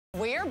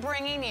we're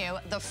bringing you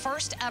the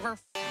first ever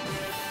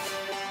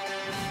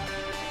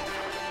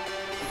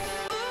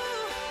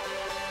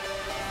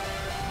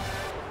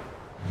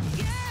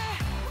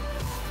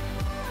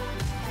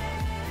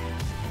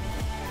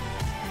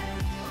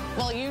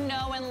Well, you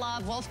know and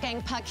love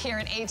Wolfgang Puck here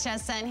at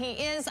HSN. He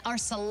is our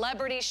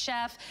celebrity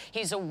chef.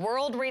 He's a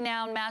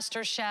world-renowned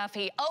master chef.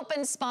 He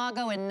opened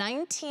Spago in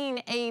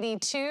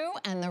 1982,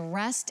 and the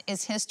rest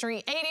is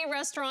history. 80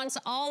 restaurants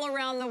all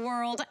around the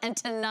world, and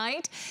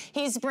tonight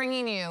he's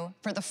bringing you,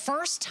 for the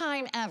first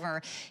time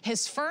ever,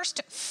 his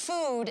first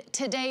Food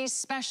Today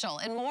special.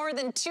 In more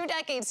than 2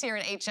 decades here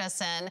at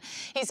HSN,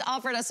 he's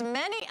offered us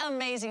many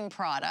amazing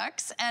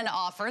products and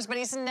offers, but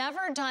he's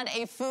never done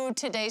a Food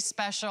Today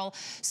special,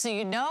 so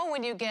you know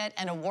when you get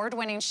an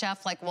award-winning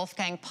chef like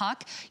Wolfgang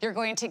Puck, you're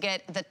going to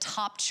get the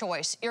top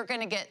choice. You're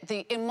going to get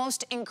the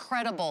most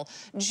incredible,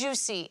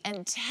 juicy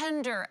and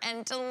tender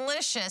and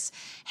delicious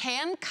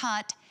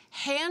hand-cut,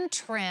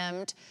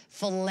 hand-trimmed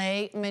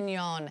filet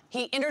mignon.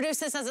 He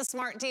introduced this as a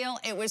smart deal.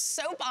 It was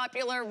so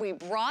popular, we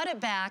brought it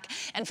back.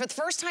 And for the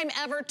first time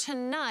ever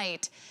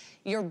tonight,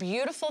 your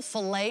beautiful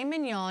filet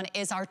mignon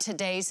is our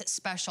today's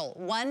special.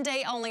 1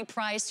 day only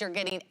price. You're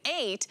getting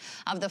 8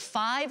 of the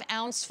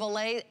 5-ounce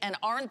filet, and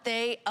aren't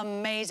they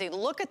amazing?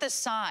 Look at the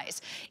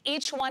size.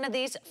 Each one of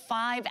these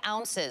 5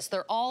 ounces.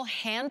 They're all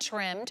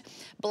hand-trimmed,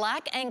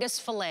 black Angus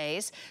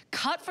fillets,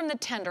 cut from the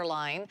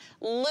tenderloin,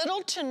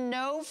 little to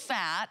no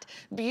fat,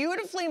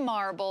 beautifully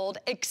marbled,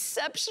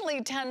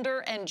 exceptionally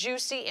tender and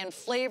juicy and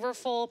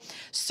flavorful,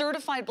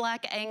 certified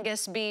black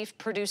Angus beef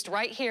produced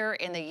right here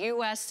in the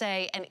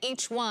USA, and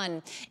each one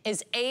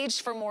is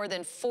aged for more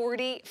than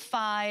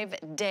 45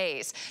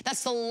 days.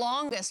 That's the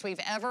longest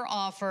we've ever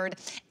offered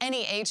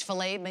any aged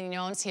filet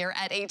mignons here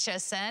at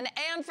HSN.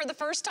 And for the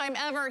first time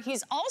ever,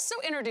 he's also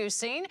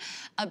introducing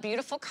a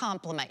beautiful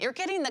complement. You're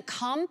getting the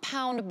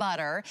compound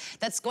butter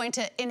that's going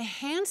to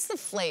enhance the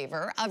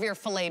flavor of your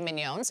filet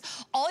mignons.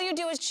 All you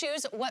do is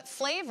choose what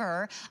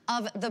flavor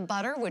of the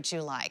butter would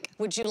you like.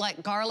 Would you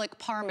like garlic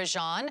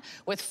parmesan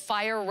with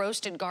fire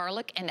roasted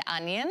garlic and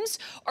onions?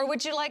 Or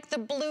would you like the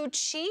blue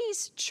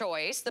cheese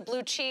choice? The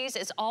blue cheese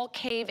is all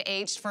cave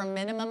aged for a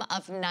minimum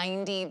of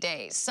 90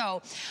 days.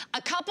 So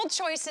a couple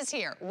choices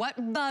here.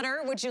 What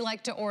butter would you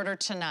like to order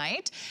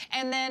tonight?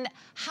 And then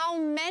how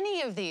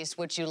many of these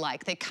would you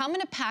like? They come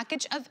in a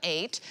package of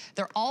 8.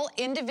 They're all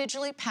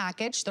individually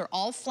packaged. They're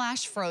all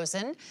flash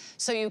frozen,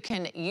 so you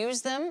can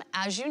use them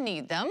as you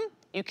need them.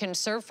 You can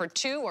serve for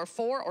 2 or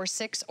 4 or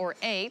 6 or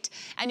 8,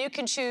 and you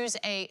can choose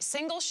a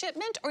single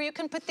shipment, or you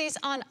can put these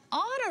on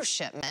auto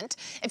shipment.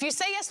 If you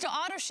say yes to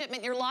auto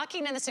shipment, you're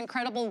locking in this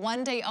incredible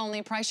 1 day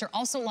only price. You're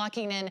also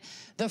locking in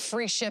the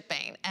free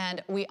shipping,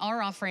 and we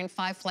are offering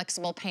 5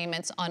 flexible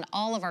payments on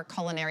all of our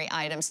culinary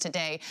items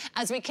today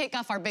as we kick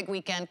off our big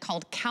weekend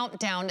called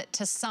Countdown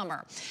to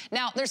Summer.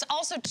 Now, there's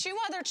also 2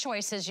 other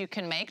choices you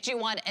can make. Do you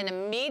want an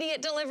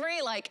immediate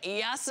delivery, like,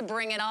 yes,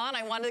 bring it on,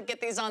 I want to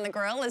get these on the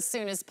grill as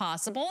soon as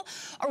possible?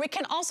 Or we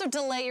can also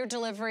delay your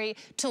delivery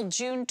till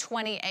June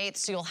 28th,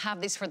 so you'll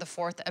have these for the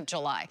 4th of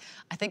July.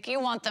 I think you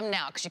want them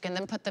now, because you can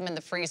then put them in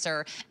the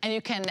freezer and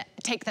you can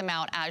take them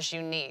out as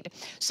you need.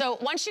 So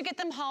once you get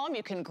them home,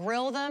 you can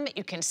grill them,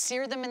 you can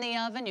sear them in the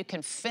oven, you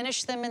can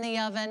finish them in the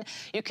oven,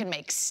 you can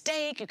make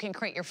steak, you can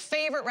create your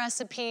favorite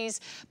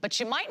recipes,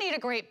 but you might need a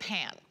great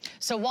pan.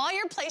 So while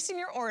you're placing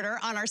your order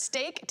on our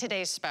Steak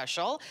Today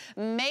special,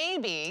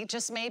 maybe,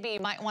 just maybe, you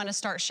might want to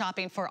start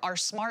shopping for our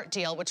Smart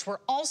Deal, which we're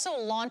also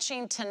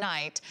launching tonight.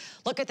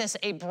 Look at this,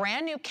 a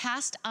brand new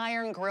cast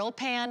iron grill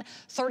pan,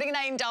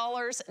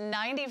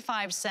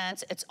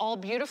 $39.95. It's all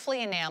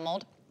beautifully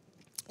enameled.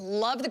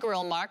 Love the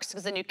grill marks,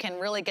 because then you can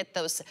really get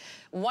those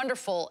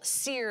wonderful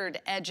seared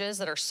edges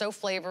that are so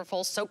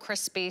flavorful, so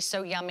crispy,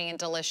 so yummy and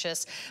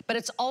delicious. But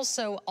it's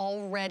also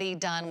already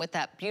done with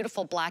that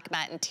beautiful black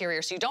matte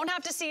interior, so you don't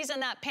have to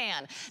season that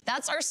pan.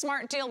 That's our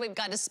Smart Deal. We've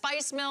got his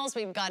spice mills,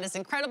 we've got his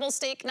incredible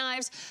steak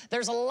knives.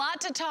 There's a lot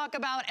to talk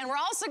about, and we're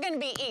also going to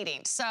be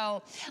eating.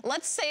 So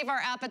let's save our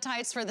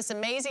appetites for this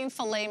amazing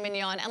filet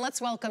mignon, and let's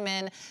welcome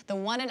in the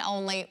one and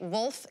only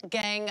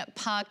Wolfgang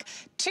Puck,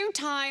 2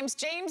 times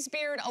James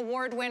Beard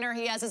Award winner.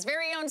 He has his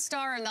very own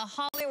star in the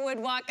Hollywood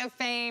Walk of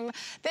Fame.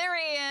 There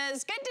he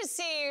is. Good to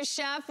see you,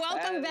 Chef.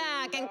 Welcome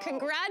back, and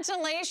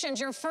congratulations.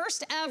 Your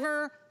first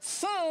ever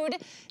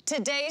Food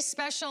Today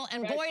special,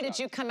 and boy, did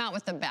you come out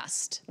with the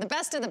best of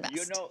the best.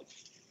 You know,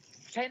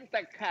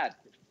 center cut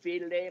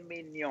filet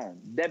mignon,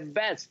 the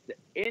best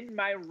in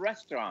my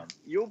restaurant.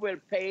 You will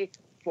pay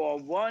for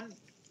one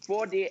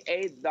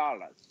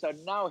 $48. So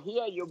now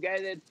here you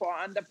get it for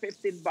under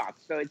 15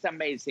 bucks. So it's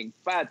amazing.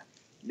 But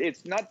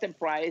it's not the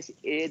price,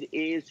 it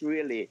is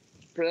really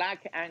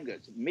black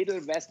Angus,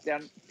 Middle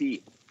Western beef.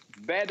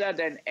 Better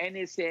than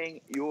anything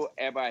you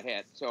ever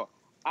had. So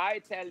I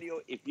tell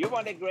you, if you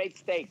want a great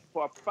steak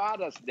for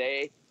Father's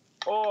Day,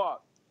 or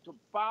to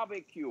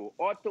barbecue,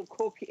 or to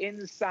cook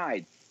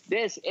inside,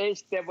 this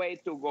is the way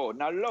to go.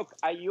 Now look,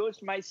 I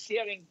use my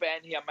searing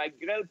pan here, my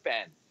grill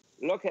pan.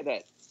 Look at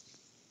it.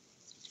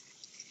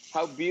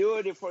 How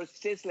beautiful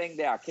sizzling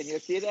there. Can you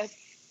see that?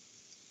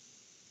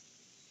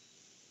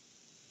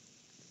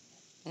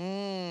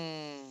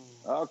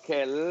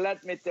 Okay,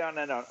 let me turn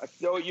it on.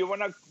 So you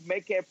want to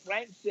make a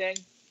French thing,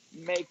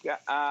 make,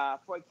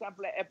 for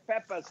example, a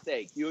pepper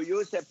steak. You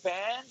use a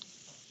pan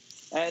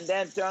and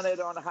then turn it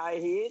on high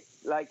heat,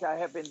 like I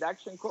have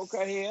induction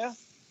cooker here.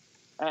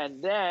 And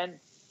then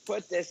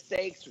put the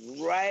steaks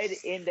right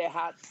in the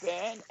hot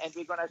pan, and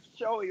we're gonna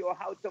show you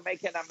how to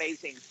make an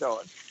amazing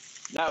sauce.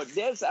 Now,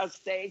 these are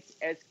steaks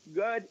as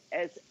good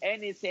as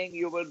anything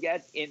you will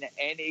get in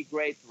any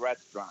great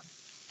restaurant.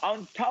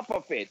 On top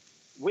of it,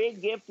 we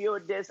give you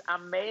this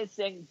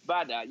amazing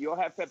butter. You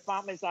have a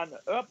Parmesan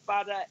herb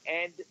butter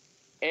and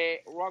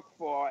a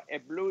Roquefort, a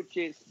blue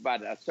cheese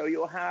butter. So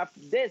you have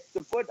this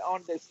to put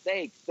on the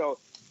steak. So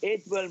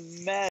it will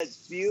melt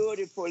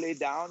beautifully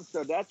down.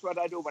 So that's what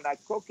I do. When I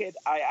cook it,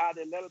 I add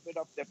a little bit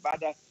of the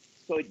butter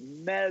so it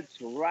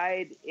melts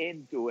right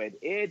into it.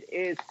 It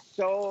is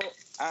so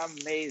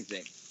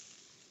amazing.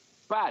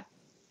 But,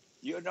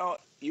 you know,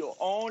 you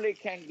only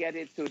can get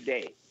it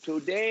today.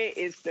 Today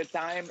is the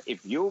time,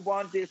 if you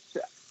want this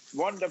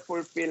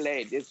wonderful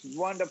filet, this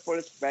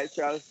wonderful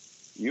special,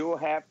 you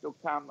have to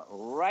come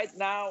right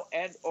now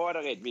and order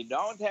it. We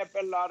don't have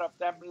a lot of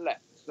them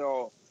left,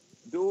 so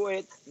do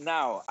it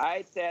now.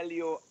 I tell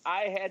you,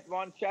 I had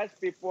one just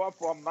before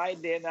for my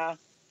dinner,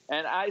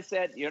 and I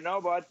said, you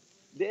know what?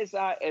 These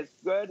are as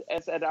good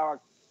as at our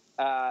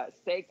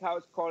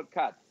steakhouse called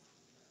Cut.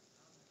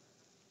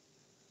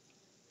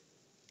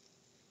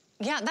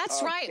 Yeah,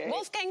 that's right. Okay.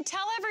 Wolfgang,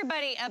 tell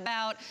everybody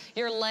about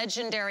your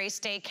legendary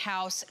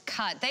steakhouse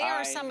Cut. They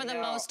are some of the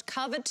most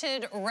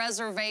coveted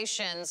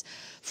reservations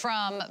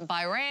from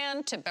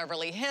Bahrain to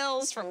Beverly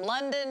Hills, from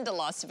London to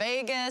Las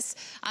Vegas.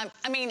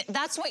 I mean,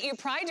 that's what you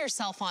pride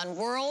yourself on,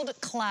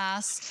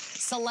 world-class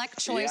select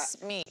choice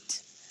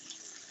meat.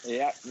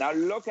 Yeah, now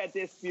look at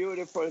this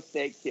beautiful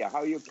steak here,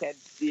 how you can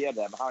sear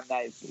them, how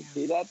nice. You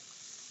see that?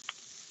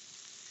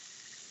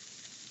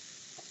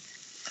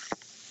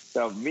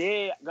 So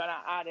we're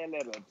gonna add a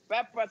little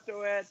pepper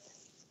to it,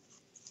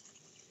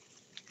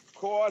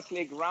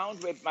 coarsely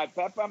ground with my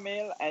pepper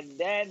mill, and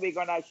then we're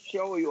gonna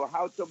show you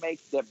how to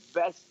make the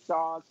best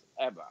sauce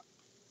ever.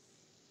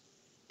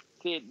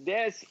 See,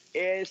 this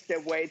is the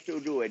way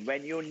to do it.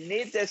 When you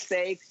need the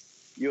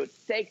steaks, you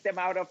take them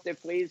out of the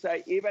freezer,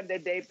 even the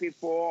day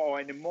before or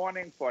in the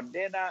morning for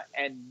dinner,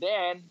 and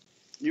then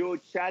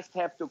you just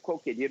have to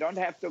cook it. You don't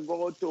have to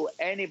go to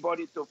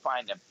anybody to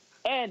find them.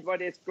 And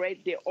what is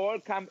great, they all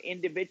come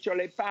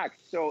individually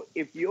packed. So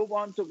if you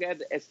want to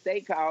get a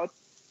steak out,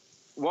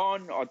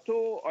 1 or 2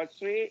 or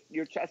 3,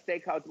 you just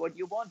take out what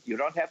you want. You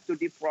don't have to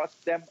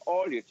defrost them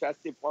all. You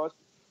just defrost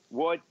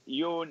what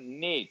you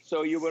need.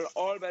 So you will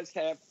always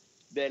have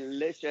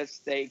delicious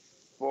steaks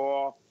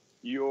for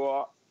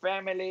your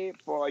family,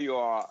 for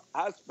your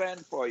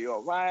husband, for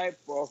your wife,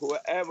 for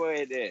whoever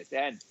it is.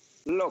 And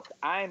look,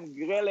 I'm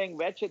grilling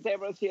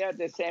vegetables here at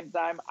the same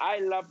time. I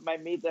love my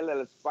meat a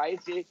little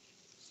spicy.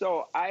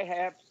 So I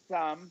have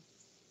some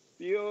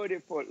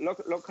beautiful,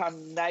 look how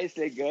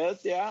nicely grilled,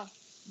 yeah?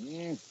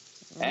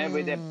 And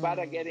with the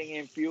butter getting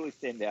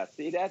infused in there.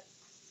 See that?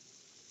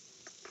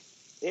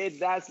 It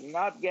does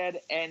not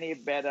get any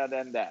better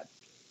than that.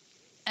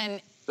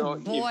 And so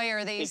boy,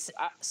 are these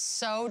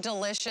so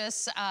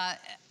delicious. I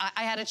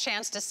had a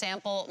chance to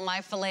sample my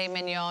filet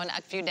mignon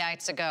a few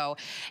nights ago.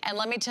 And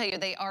let me tell you,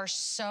 they are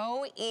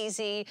so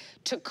easy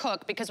to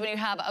cook because when you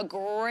have a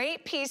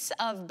great piece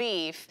of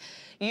beef,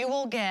 you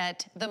will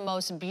get the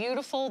most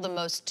beautiful, the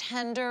most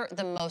tender,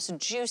 the most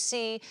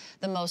juicy,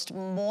 the most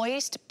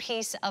moist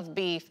piece of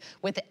beef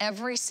with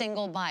every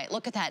single bite.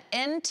 Look at that,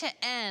 end to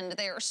end.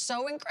 They are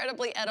so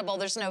incredibly edible.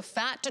 There's no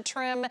fat to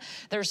trim.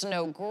 There's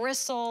no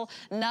gristle,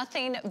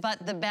 nothing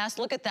but the best.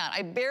 Look at that.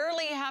 I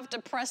barely have to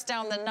press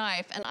down the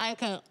knife and I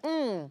can,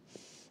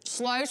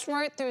 slice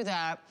right through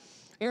that.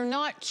 You're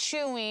not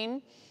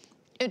chewing.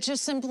 It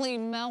just simply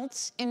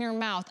melts in your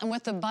mouth. And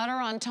with the butter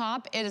on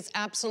top, it is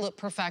absolute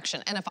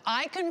perfection. And if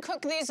I can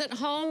cook these at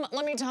home,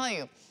 let me tell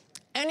you,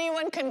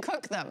 anyone can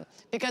cook them.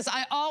 Because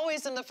I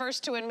always am the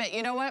first to admit,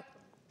 you know what?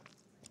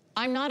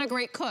 I'm not a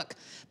great cook,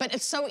 but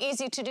it's so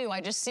easy to do.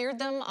 I just seared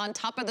them on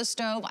top of the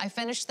stove. I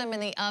finished them in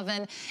the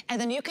oven, and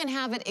then you can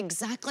have it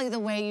exactly the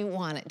way you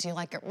want it. Do you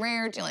like it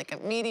rare? Do you like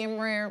it medium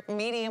rare,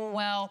 medium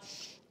well?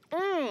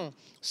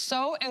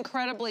 So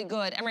incredibly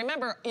good. And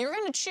remember, you're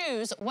gonna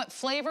choose what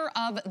flavor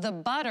of the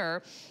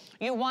butter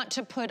you want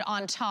to put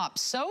on top.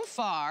 So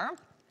far,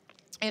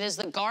 it is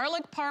the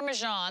garlic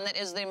parmesan that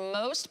is the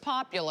most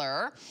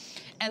popular.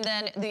 And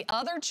then the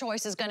other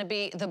choice is gonna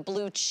be the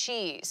blue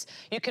cheese.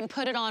 You can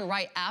put it on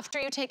right after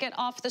you take it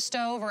off the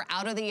stove or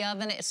out of the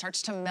oven. It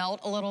starts to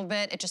melt a little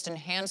bit. It just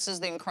enhances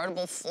the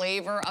incredible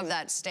flavor of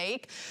that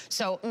steak.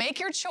 So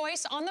make your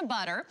choice on the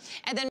butter,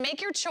 and then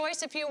make your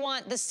choice if you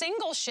want the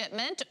single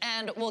shipment,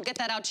 and we'll get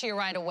that out to you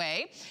right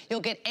away. You'll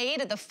get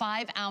 8 of the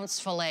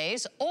 5-ounce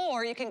fillets,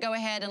 or you can go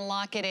ahead and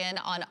lock it in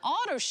on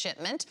auto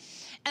shipment.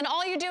 And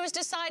all you do is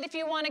decide if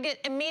you want to get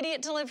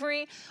immediate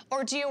delivery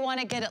or do you want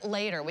to get it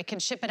later. We can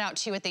ship it out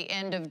to you at the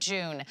end of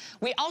June.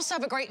 We also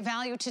have a great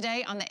value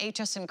today on the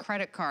HSN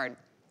credit card.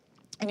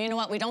 And you know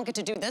what? We don't get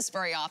to do this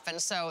very often.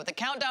 So the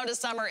countdown to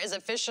summer is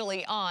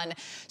officially on.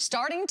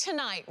 Starting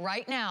tonight,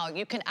 right now,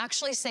 you can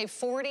actually save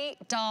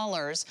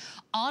 $40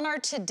 on our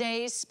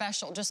today's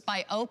special just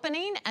by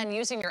opening and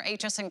using your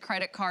HSN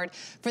credit card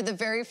for the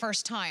very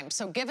first time.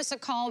 So give us a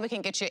call. We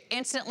can get you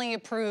instantly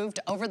approved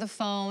over the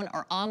phone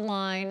or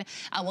online.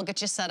 We'll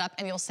get you set up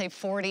and you'll save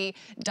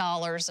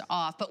 $40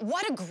 off. But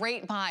what a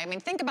great buy. I mean,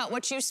 think about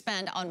what you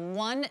spend on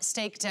one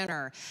steak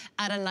dinner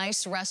at a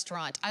nice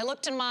restaurant. I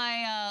looked in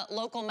my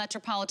local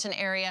metropolitan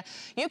area.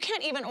 You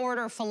can't even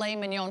order filet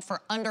mignon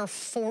for under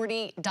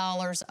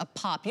 $40 a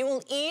pop. You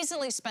will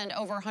easily spend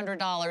over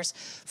 $100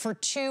 for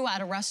 2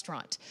 at a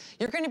restaurant.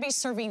 You're going to be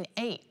serving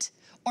 8.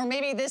 Or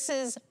maybe this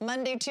is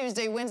Monday,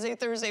 Tuesday, Wednesday,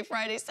 Thursday,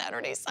 Friday,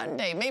 Saturday,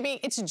 Sunday. Maybe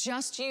it's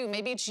just you.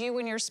 Maybe it's you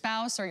and your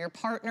spouse or your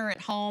partner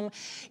at home.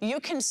 You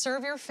can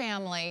serve your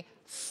family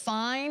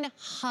fine,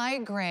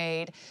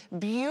 high-grade,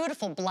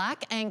 beautiful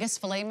black Angus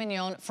filet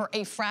mignon for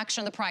a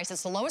fraction of the price.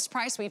 It's the lowest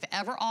price we've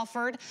ever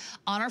offered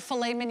on our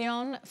filet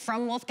mignon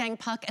from Wolfgang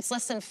Puck. It's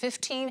less than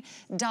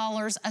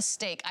 $15 a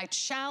steak. I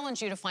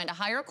challenge you to find a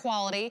higher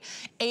quality,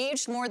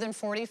 aged more than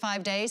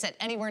 45 days at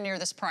anywhere near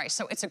this price.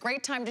 So it's a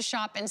great time to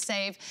shop and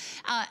save.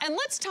 And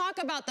let's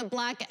talk about the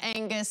black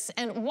Angus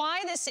and why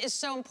this is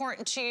so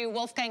important to you,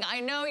 Wolfgang. I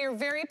know you're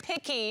very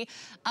picky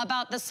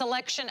about the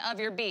selection of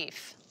your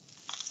beef.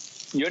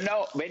 You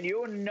know, when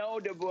you know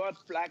the word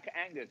Black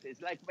Angus,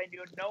 it's like when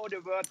you know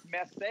the word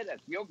Mercedes,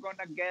 you're going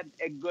to get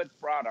a good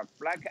product.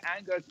 Black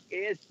Angus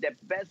is the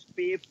best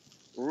beef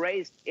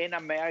raised in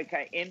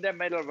America, in the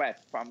Middle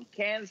West, from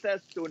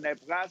Kansas to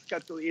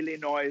Nebraska to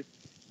Illinois.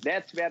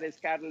 That's where this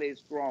cattle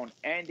is grown,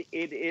 and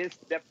it is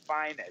the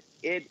finest.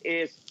 It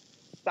is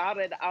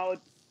started out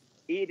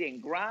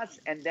eating grass,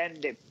 and then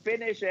they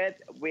finish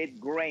it with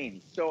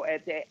grain. So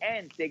at the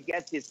end, they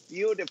get this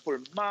beautiful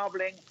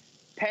marbling,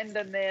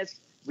 tenderness.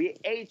 We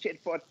age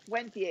it for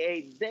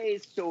 28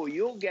 days, so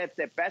you get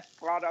the best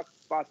product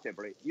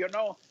possibly. You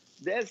know,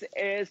 this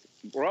is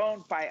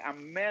grown by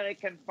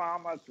American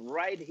farmers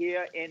right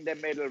here in the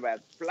Middle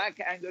West. Black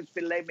Angus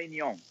filet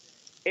mignon.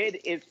 It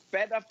is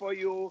better for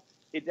you.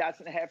 It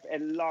doesn't have a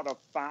lot of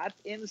fat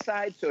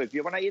inside, so if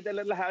you want to eat a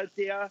little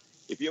healthier,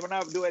 if you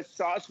want to do a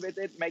sauce with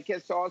it, make a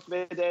sauce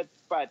with it.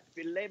 But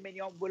filet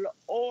mignon will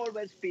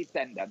always be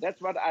tender. That's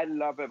what I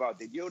love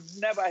about it. You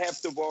never have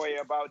to worry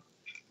about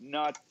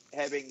not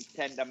having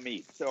tender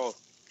meat. So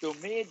to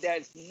me,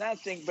 there's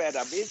nothing better.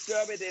 We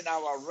serve it in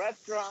our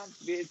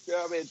restaurants. We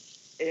serve it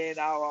in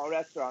our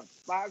restaurant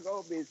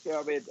Spago. We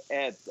serve it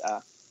at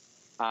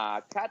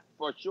Cut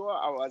for sure,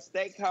 our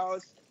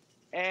steakhouse,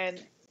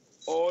 and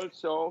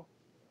also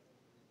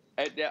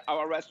at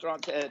our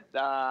restaurant at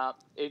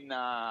in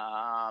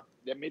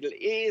the Middle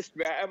East,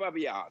 wherever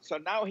we are. So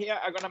now here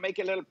I'm gonna make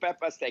a little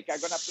pepper steak. I'm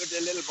gonna put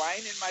a little wine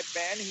in my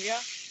pan here,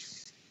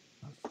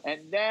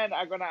 and then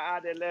I'm gonna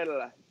add a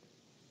little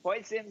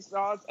hoisin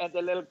sauce and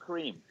a little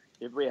cream.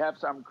 If we have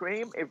some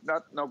cream, if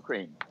not, no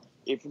cream.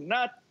 If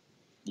not,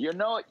 you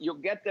know, you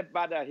get the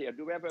butter here.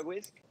 Do we have a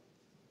whisk?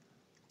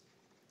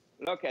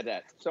 Look at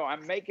that. So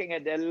I'm making a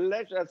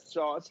delicious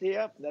sauce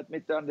here. Let me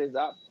turn this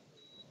up.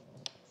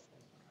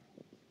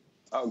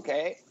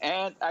 Okay,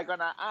 and I'm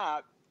gonna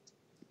add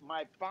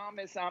my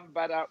Parmesan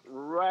butter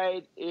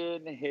right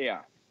in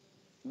here.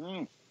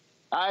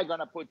 I'm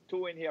gonna put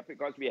 2 in here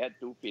because we had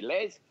 2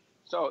 fillets.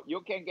 So you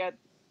can get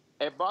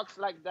a box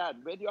like that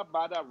with your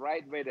butter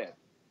right with it.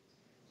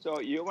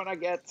 So you want to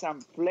get some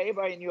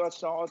flavor in your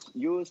sauce,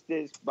 use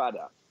this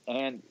butter.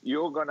 And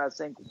you're going to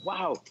think,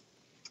 wow,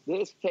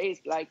 this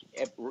tastes like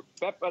a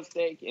pepper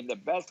steak in the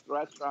best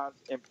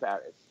restaurants in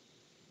Paris.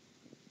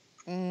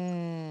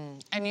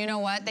 And you know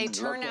what? They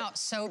turn out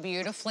so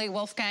beautifully,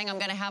 Wolfgang. I'm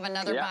going to have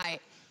another bite.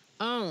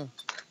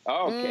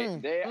 Okay,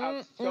 they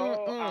are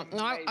so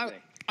amazing.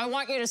 I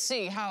want you to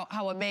see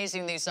how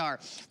amazing these are.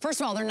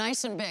 First of all, they're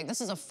nice and big. This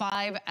is a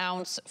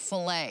 5-ounce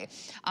filet.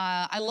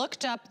 I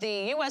looked up,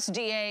 the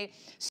USDA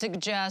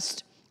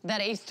suggests that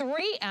a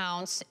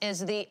 3-ounce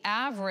is the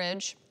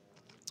average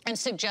and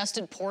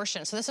suggested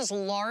portion. So this is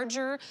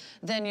larger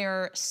than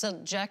your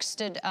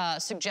suggested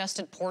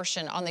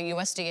portion on the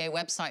USDA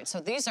website. So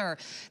these are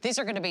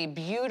going to be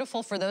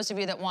beautiful for those of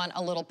you that want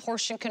a little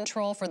portion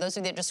control, for those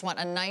of you that just want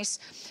a nice,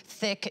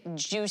 thick,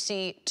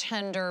 juicy,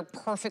 tender,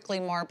 perfectly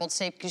marbled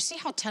steak. You see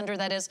how tender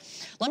that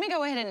is? Let me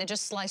go ahead and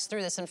just slice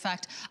through this. In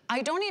fact,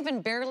 I don't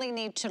even barely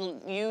need to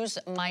use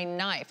my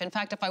knife. In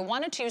fact, if I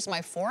wanted to use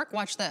my fork,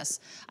 watch this.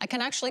 I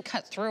can actually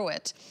cut through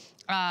it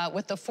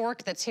with the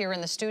fork that's here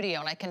in the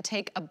studio, and I can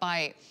take a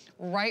bite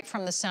right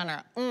from the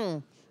center.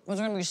 It's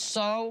gonna be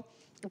so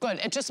good.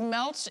 It just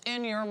melts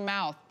in your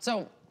mouth.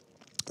 So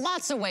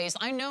lots of ways.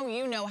 I know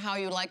you know how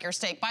you like your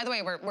steak. By the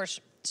way, we're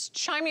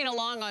chiming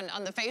along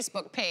on the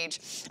Facebook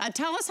page.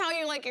 Tell us how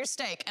you like your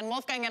steak, and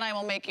Wolfgang and I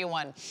will make you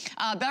one.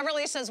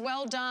 Beverly says,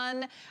 well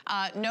done.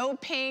 No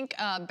pink.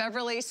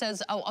 Beverly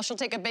says, oh, she'll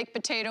take a baked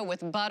potato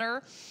with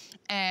butter.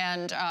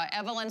 And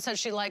Evelyn says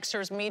she likes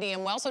hers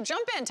medium well. So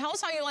jump in, tell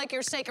us how you like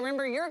your steak.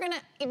 Remember, you're gonna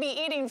be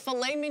eating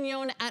filet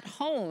mignon at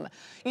home.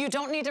 You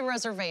don't need a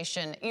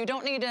reservation. You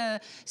don't need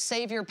to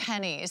save your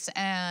pennies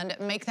and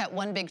make that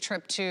one big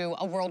trip to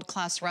a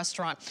world-class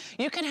restaurant.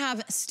 You can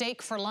have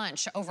steak for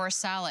lunch over a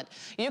salad.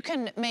 You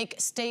can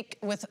make steak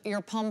with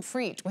your pommes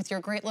frites, with your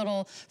great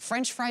little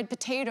French fried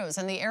potatoes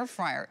in the air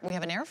fryer. We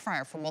have an air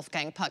fryer from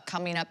Wolfgang Puck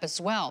coming up as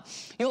well.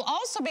 You'll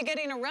also be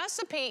getting a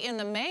recipe in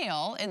the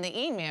mail, in the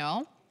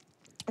email,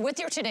 with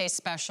your today's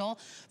special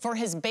for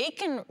his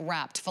bacon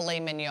wrapped filet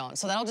mignon.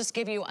 So that'll just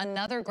give you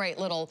another great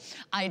little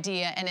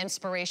idea and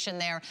inspiration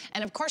there.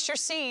 And of course, you're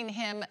seeing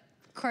him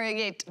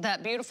create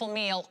that beautiful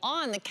meal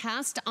on the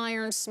cast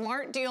iron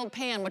smart deal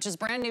pan, which is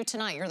brand new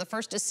tonight. You're the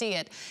first to see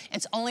it.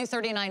 It's only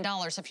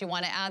 $39 if you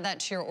want to add that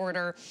to your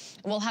order.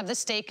 We'll have the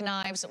steak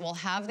knives. We'll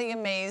have the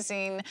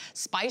amazing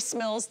spice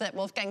mills that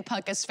Wolfgang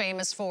Puck is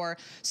famous for.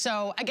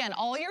 So again,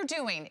 all you're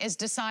doing is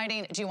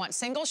deciding, do you want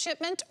single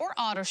shipment or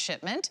auto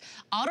shipment?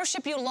 Auto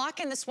ship, you lock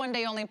in this one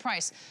day only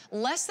price.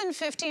 Less than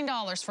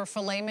 $15 for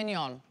filet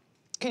mignon.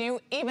 Can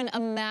you even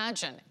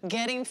imagine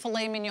getting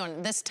filet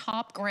mignon, this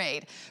top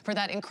grade, for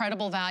that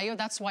incredible value?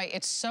 That's why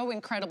it's so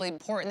incredibly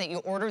important that you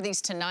order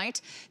these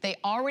tonight. They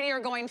already are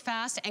going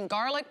fast, and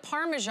garlic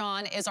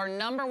parmesan is our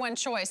 #1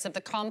 choice of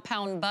the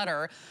compound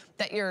butter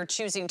that you're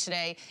choosing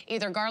today.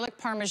 Either garlic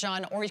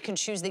parmesan, or you can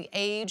choose the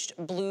aged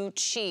blue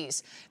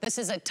cheese. This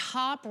is a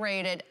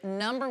top-rated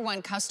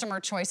 #1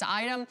 customer choice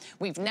item.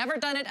 We've never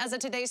done it as a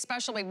today's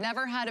special. We've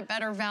never had a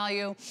better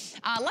value.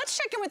 Let's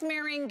check in with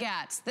Marion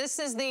Gatz. This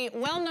is the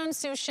well-known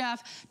sous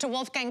chef to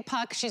Wolfgang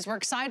Puck. She's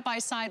worked side by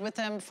side with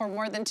him for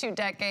more than 2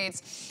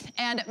 decades.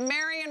 And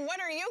Marion,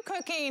 what are you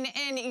cooking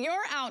in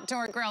your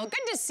outdoor grill?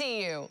 Good to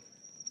see you.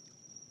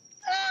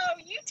 Oh,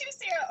 you too,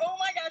 Sarah. Oh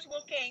my gosh,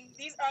 Wolfgang,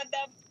 these are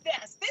the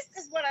best. This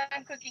is what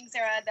I'm cooking,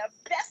 Sarah, the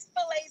best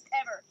fillets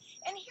ever.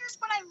 And here's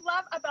what I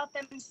love about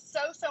them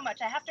so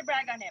much. I have to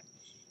brag on him.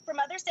 For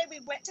Mother's Day,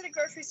 we went to the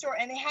grocery store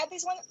and they had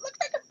these ones that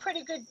looked like a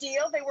pretty good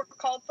deal. They were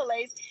called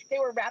fillets. They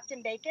were wrapped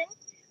in bacon.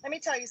 Let me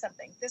tell you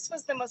something. This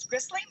was the most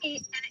gristly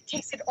meat, and it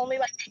tasted only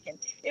like bacon.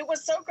 It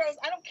was so gross.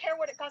 I don't care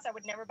what it cost. I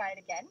would never buy it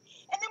again.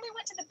 And then we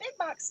went to the big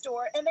box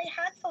store, and they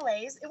had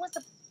fillets. It was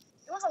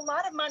a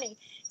lot of money.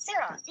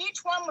 Sarah,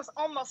 each one was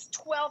almost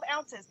 12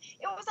 ounces.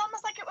 It was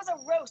almost like it was a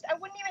roast. I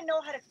wouldn't even know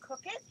how to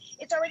cook it.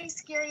 It's already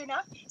scary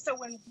enough. So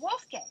when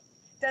Wolfgang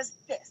does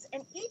this,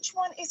 and each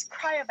one is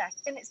cryovac,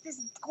 and it's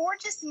this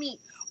gorgeous meat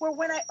where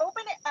when I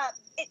open it up,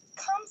 it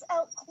comes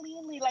out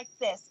cleanly like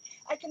this.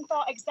 I can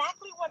thaw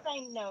exactly what I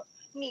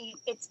need.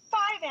 It's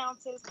 5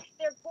 ounces.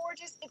 They're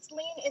gorgeous. It's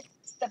lean.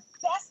 It's the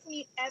best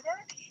meat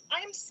ever. I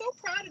am so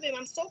proud of him.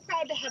 I'm so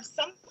proud to have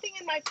something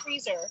in my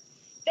freezer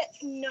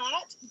that's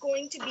not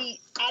going to be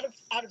out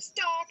of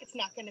stock. It's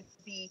not going to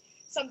be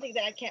something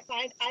that I can't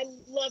find. I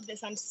love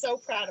this. I'm so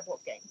proud of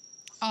Wolfgang.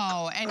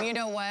 Oh, and you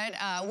know what?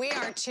 We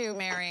are too,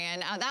 Marion.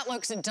 That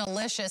looks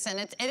delicious,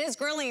 and it is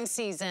grilling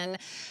season.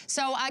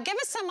 So give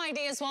us some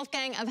ideas,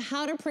 Wolfgang, of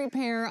how to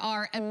prepare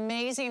our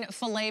amazing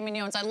filet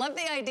mignons. I love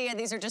the idea.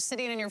 These are just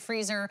sitting in your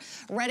freezer,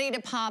 ready to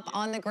pop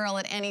on the grill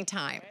at any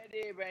time.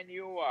 Ready when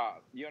you are.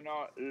 You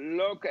know,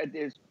 look at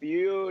this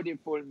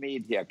beautiful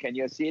meat here. Can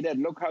you see that?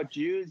 Look how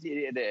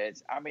juicy it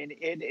is. I mean,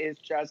 it is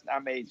just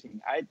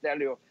amazing. I tell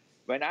you,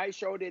 when I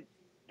showed it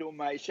to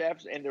my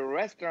chefs in the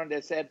restaurant, they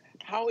said,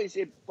 how is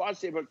it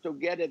possible to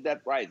get it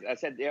that price? I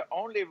said, the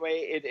only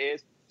way it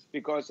is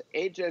because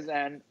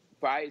HSN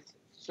buys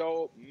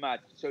so much.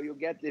 So you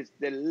get this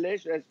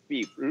delicious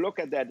beef. Look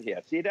at that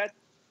here. See that?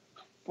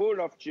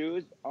 Full of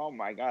juice. Oh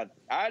my God.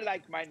 I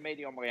like mine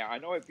medium rare. I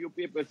know a few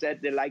people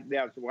said they like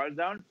theirs well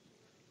done.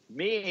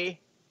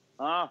 Me,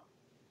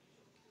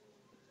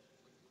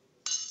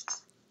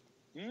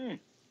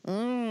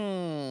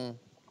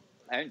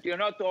 And you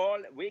know, to all,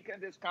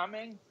 weekend is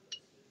coming.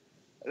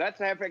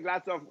 Let's have a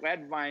glass of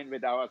red wine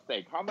with our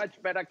steak. How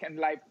much better can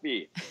life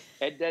be?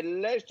 A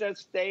delicious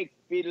steak,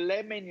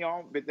 filet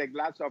mignon with a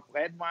glass of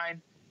red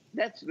wine.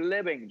 That's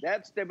living.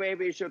 That's the way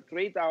we should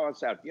treat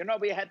ourselves. You know,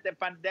 we had the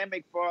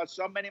pandemic for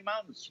so many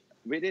months.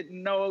 We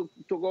didn't know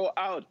to go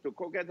out, to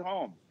cook at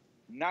home.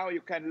 Now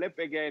you can live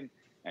again.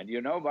 And you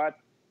know what?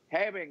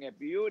 Having a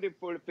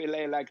beautiful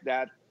filet like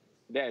that,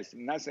 there's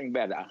nothing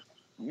better.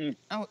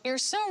 Oh, you're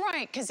so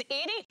right, because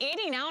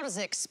eating out is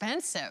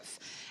expensive.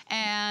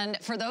 And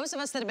for those of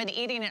us that have been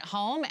eating at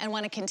home and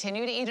want to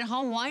continue to eat at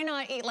home, why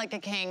not eat like a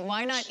king?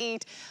 Why not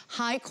eat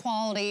high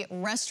quality,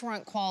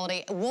 restaurant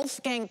quality,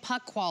 Wolfgang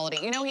Puck quality?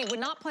 You know, he would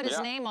not put his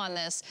name on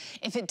this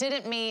if it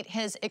didn't meet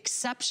his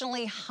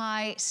exceptionally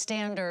high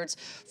standards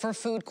for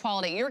food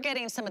quality. You're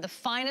getting some of the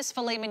finest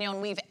filet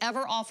mignon we've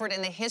ever offered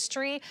in the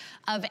history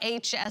of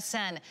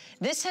HSN.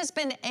 This has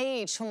been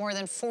aged for more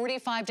than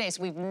 45 days.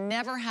 We've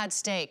never had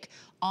steak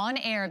on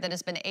air that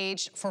has been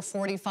aged for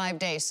 45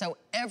 days. So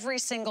every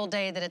single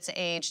day that it's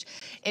aged,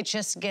 it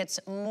just gets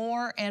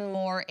more and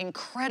more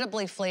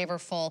incredibly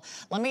flavorful.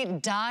 Let me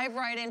dive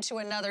right into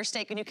another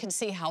steak, and you can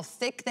see how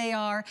thick they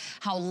are,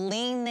 how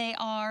lean they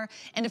are.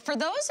 And for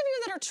those of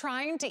you that are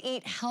trying to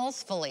eat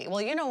healthfully,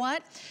 well, you know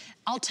what?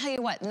 I'll tell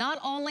you what, not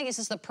only is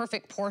this the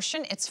perfect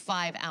portion, it's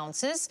 5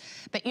 ounces,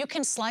 but you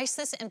can slice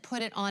this and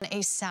put it on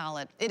a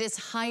salad. It is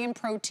high in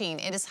protein,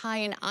 it is high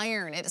in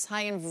iron, it is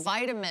high in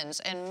vitamins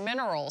and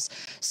minerals.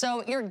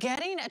 So you're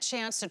getting a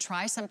chance to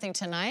try something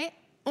tonight.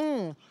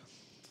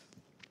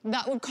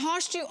 That would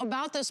cost you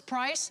about this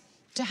price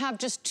to have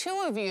just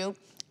 2 of you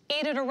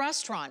eat at a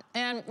restaurant.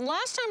 And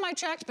last time I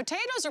checked,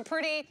 potatoes are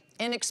pretty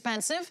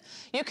inexpensive.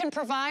 You can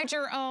provide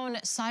your own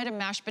side of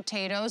mashed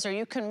potatoes, or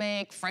you can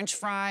make French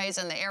fries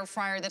in the air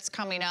fryer that's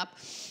coming up.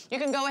 You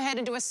can go ahead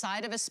and do a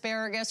side of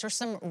asparagus or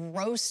some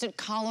roasted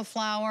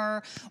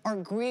cauliflower or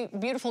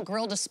beautiful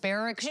grilled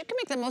asparagus. You can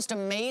make the most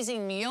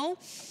amazing meal.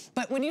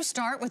 But when you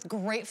start with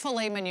great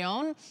filet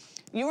mignon,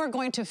 you are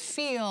going to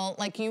feel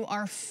like you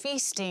are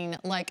feasting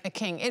like a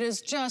king. It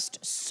is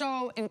just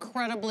so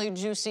incredibly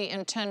juicy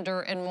and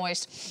tender and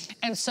moist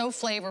and so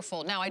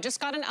flavorful. Now, I just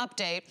got an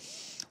update.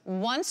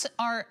 Once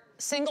our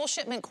single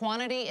shipment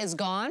quantity is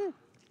gone,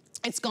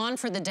 it's gone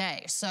for the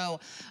day. So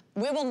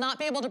we will not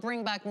be able to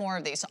bring back more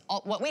of these.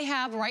 What we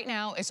have right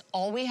now is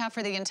all we have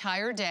for the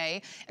entire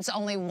day. It's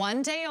only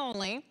one day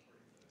only.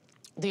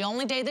 The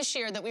only day this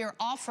year that we are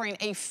offering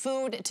a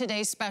Food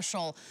Today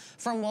special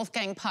from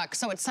Wolfgang Puck.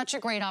 So it's such a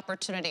great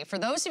opportunity. For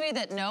those of you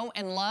that know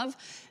and love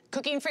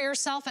cooking for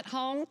yourself at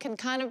home can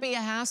kind of be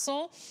a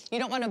hassle. You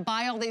don't want to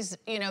buy all these,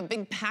 you know,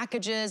 big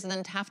packages and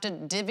then have to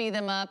divvy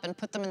them up and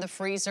put them in the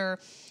freezer.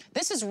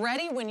 This is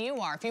ready when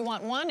you are. If you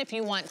want 1, if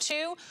you want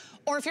 2,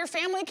 or if your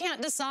family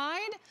can't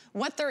decide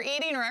what they're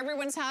eating or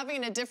everyone's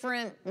having a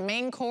different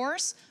main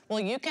course, well,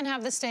 you can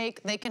have the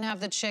steak, they can have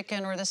the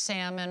chicken or the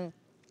salmon.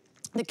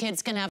 The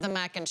kids can have the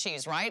mac and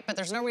cheese, right? But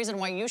there's no reason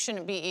why you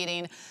shouldn't be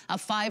eating a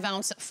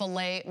 5-ounce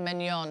filet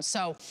mignon.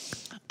 So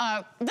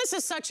this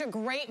is such a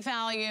great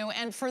value.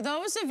 And for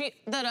those of you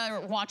that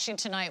are watching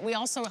tonight, we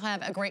also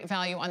have a great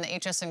value on the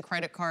HSN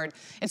credit card.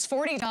 It's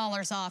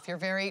 $40 off your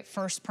very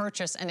first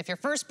purchase. And if your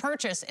first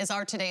purchase is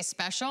our today's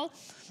special,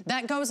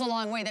 that goes a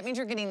long way. That means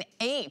you're getting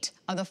 8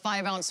 of the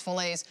 5-ounce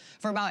fillets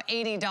for about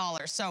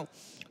 $80. So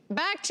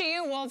back to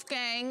you,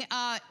 Wolfgang.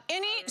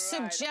 Any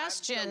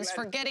suggestions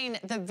for getting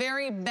the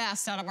very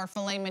best out of our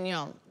filet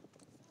mignon?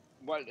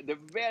 Well, the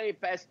very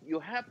best, you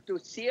have to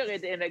sear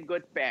it in a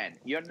good pan.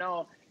 You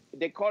know,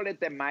 they call it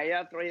the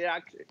Maillard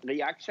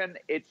reaction.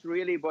 It's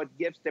really what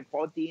gives the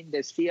protein,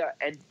 the sear,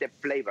 and the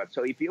flavor.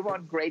 So if you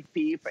want great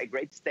beef, a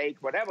great steak,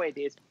 whatever it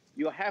is,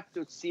 you have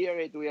to sear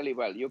it really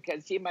well. You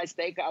can see my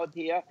steak out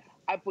here.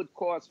 I put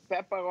coarse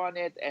pepper on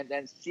it and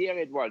then sear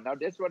it well. Now,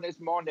 this one is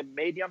more on the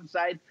medium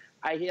side.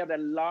 I hear that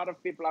a lot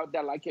of people out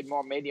there like it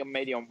more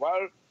medium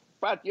well.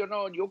 But, you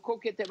know, you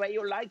cook it the way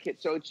you like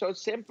it. So it's so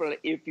simple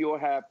if you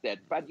have that.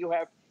 But you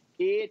have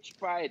each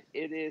bite.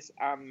 It is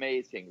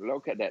amazing.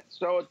 Look at that.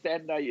 So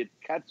tender. It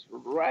cuts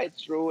right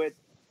through it.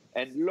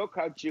 And look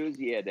how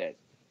juicy it is.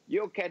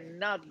 You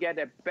cannot get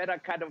a better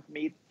cut of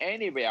meat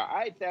anywhere.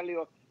 I tell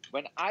you,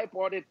 when I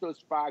brought it to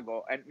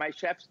Spago and my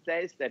chefs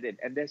tasted it,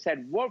 and they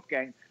said,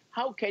 Wolfgang,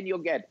 how can you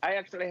get? I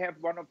actually have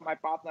one of my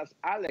partners,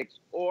 Alex,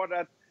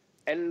 ordered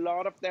a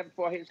lot of them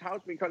for his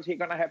house because he's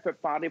going to have a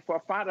party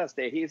for Father's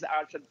Day. He's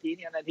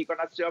Argentinian and he's going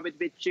to serve it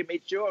with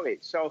chimichurri.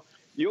 So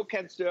you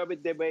can serve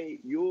it the way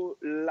you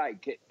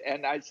like it.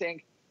 And I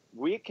think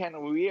we can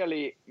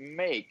really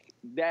make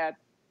that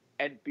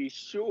and be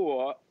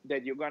sure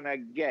that you're going to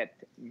get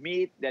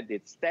meat that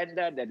it's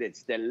tender, that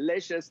it's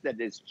delicious,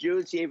 that it's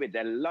juicy with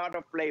a lot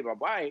of flavor.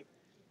 Why?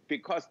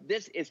 Because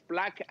this is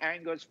Black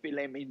Angus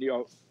filet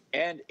mignon,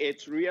 and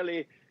it's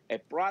really a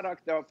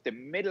product of the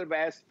Middle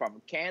West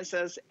from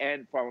Kansas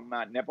and from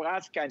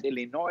Nebraska and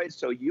Illinois,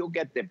 so you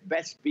get the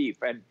best beef.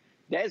 And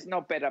there's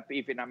no better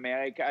beef in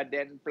America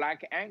than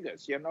Black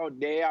Angus. You know,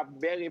 they are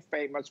very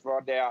famous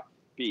for their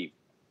beef.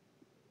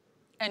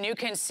 And you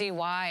can see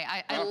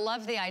why. I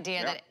love the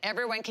idea that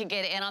everyone can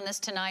get in on this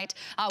tonight.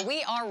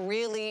 We are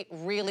really,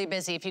 really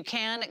busy. If you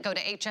can, go to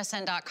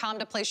hsn.com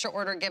to place your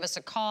order. Give us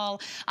a call.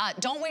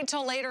 Don't wait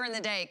till later in the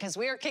day because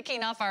we are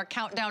kicking off our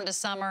countdown to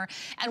summer.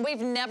 And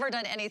we've never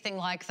done anything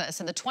like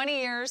this. In the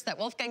 20 years that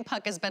Wolfgang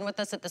Puck has been with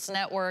us at this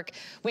network,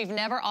 we've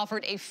never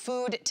offered a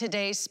Food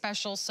Today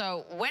special.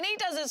 So when he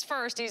does his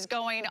first, he's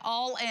going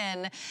all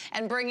in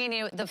and bringing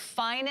you the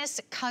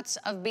finest cuts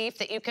of beef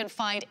that you can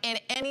find in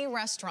any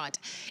restaurant.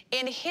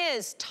 In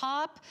his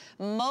top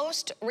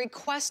most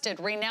requested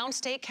renowned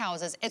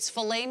steakhouses, it's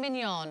filet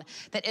mignon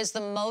that is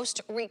the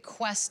most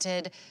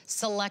requested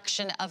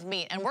selection of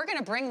meat. And we're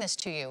gonna bring this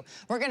to you.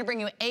 We're gonna bring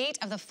you 8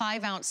 of the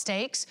 5-ounce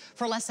steaks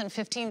for less than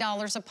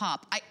 $15 a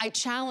pop. I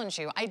challenge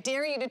you, I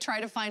dare you to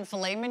try to find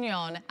filet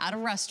mignon at a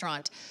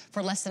restaurant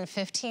for less than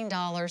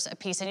 $15 a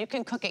piece. And you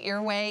can cook it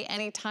your way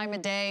any time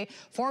of day,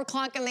 4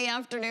 o'clock in the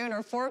afternoon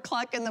or 4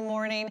 o'clock in the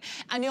morning.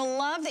 And you'll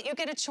love that you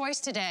get a choice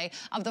today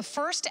of the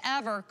first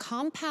ever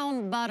compound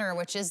brown butter,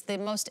 which is the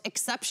most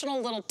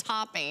exceptional little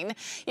topping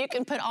you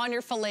can put on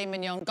your filet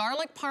mignon.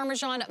 Garlic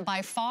Parmesan,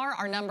 by far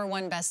our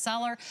 #1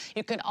 bestseller.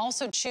 You can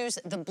also choose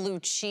the blue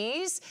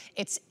cheese.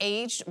 It's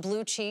aged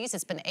blue cheese.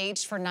 It's been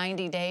aged for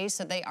 90 days,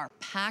 so they are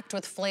packed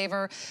with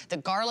flavor. The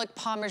garlic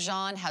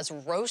Parmesan has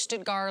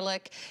roasted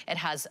garlic. It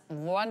has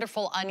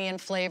wonderful onion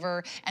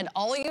flavor. And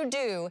all you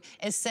do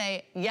is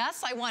say,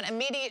 yes, I want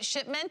immediate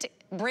shipment.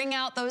 Bring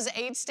out those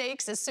 8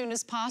 steaks as soon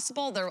as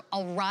possible. They'll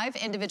arrive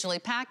individually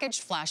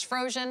packaged, flash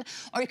frozen,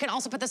 or you can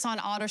also put this on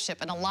auto ship,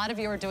 and a lot of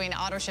you are doing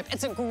auto ship.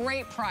 It's a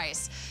great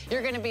price.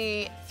 You're gonna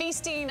be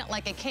feasting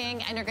like a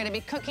king, and you're gonna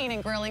be cooking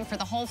and grilling for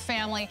the whole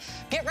family.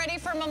 Get ready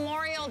for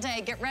Memorial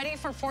Day. Get ready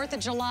for 4th of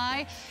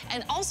July.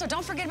 And also,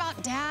 don't forget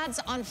about dads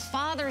on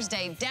Father's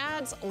Day.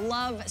 Dads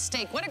love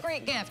steak. What a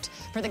great gift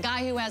for the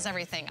guy who has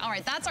everything. All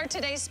right, that's our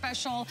today's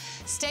special.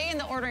 Stay in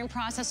the ordering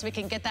process so we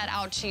can get that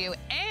out to you.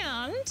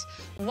 And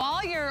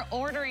while you're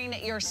ordering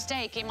your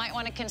steak, you might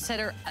want to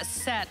consider a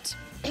set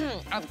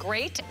of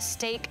great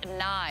steak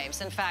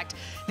knives. In fact,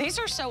 these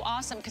are so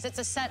awesome because it's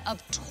a set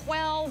of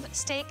 12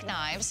 steak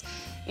knives.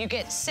 You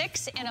get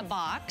 6 in a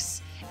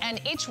box, and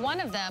each one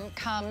of them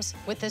comes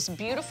with this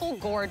beautiful,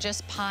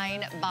 gorgeous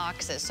pine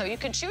boxes. So you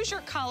can choose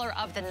your color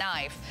of the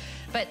knife.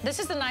 But this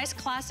is a nice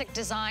classic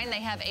design.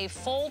 They have a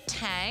full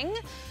tang,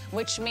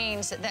 which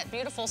means that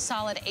beautiful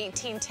solid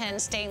 1810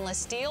 stainless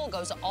steel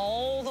goes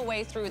all the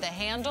way through the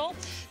handle.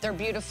 They're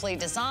beautifully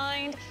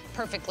designed,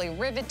 perfectly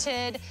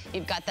riveted.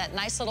 You've got that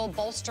nice little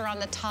bolster on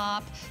the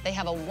top. They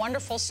have a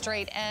wonderful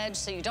straight edge,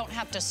 so you don't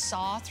have to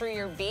saw through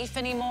your beef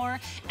anymore.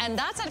 And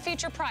that's at a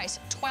feature price,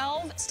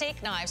 12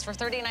 steak knives for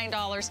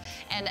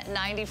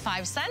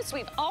 $39.95.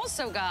 We've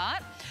also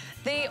got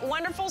the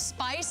wonderful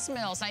spice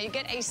mills. Now you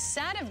get a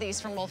set of these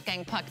from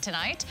Wolfgang Puck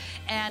tonight,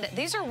 and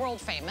these are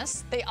world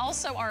famous. They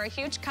also are a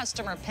huge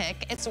customer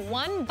pick. It's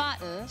one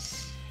button,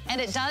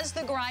 and it does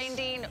the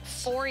grinding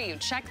for you.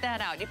 Check that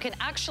out. You can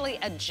actually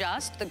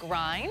adjust the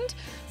grind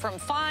from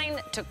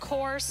fine to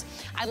coarse.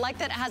 I like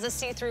that it has a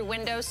see-through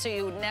window, so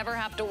you never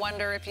have to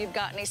wonder if you've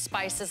got any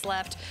spices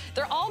left.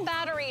 They're all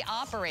battery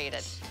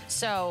operated,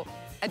 so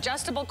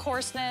adjustable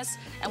coarseness,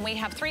 and we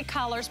have 3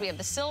 colors. We have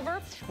the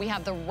silver, we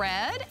have the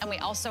red, and we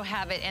also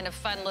have it in a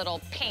fun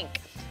little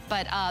pink.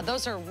 But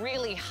those are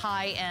really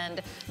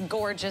high-end,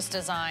 gorgeous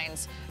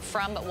designs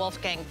from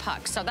Wolfgang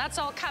Puck. So that's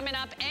all coming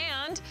up,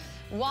 and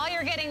while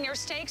you're getting your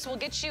steaks, we'll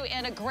get you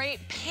in a great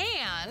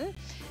pan,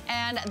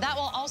 and that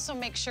will also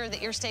make sure that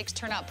your steaks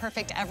turn out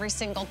perfect every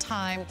single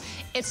time.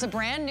 It's a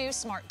brand new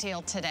Smart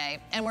Deal today,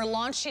 and we're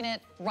launching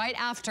it right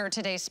after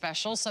today's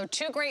special. So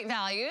 2 great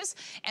values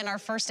in our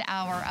first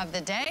hour of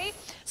the day.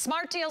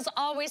 Smart Deal's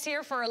always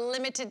here for a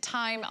limited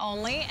time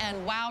only,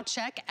 and wow,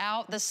 check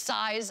out the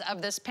size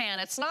of this pan.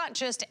 It's not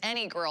just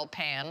any grill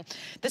pan.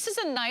 This is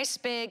a nice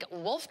big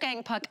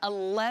Wolfgang Puck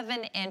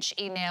 11-inch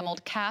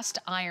enameled cast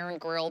iron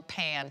grill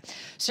pan.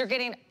 So you're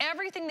getting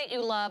everything that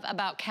you love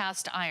about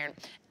cast iron.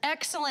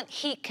 Excellent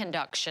heat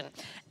conduction,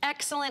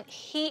 excellent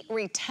heat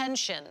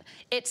retention.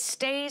 It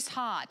stays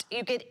hot.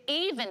 You get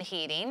even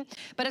heating,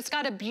 but it's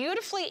got a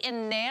beautifully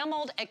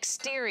enameled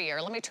exterior.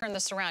 Let me turn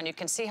this around. You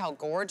can see how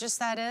gorgeous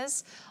that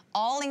is.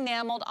 All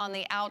enameled on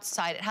the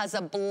outside. It has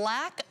a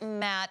black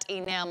matte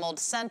enameled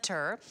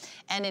center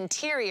and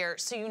interior,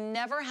 so you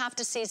never have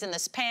to season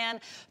this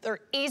pan. They're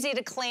easy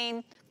to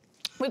clean.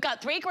 We've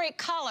got 3 great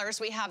colors.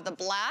 We have the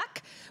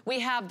black, we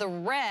have the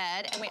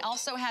red, and we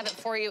also have it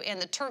for you in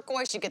the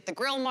turquoise. You get the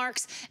grill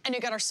marks, and you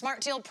get our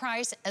Smart Deal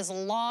price as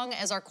long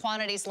as our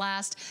quantities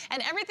last.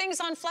 And everything's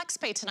on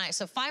FlexPay tonight,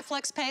 so 5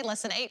 FlexPay,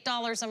 less than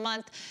 $8 a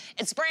month.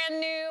 It's brand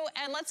new,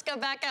 and let's go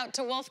back out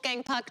to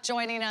Wolfgang Puck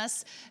joining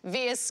us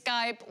via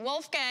Skype.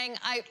 Wolfgang,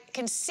 I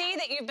can see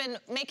that you've been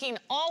making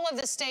all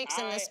of the steaks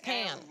in this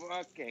pan. I am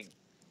working.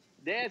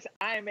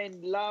 I'm in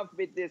love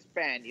with this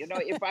pan. You know,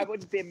 if I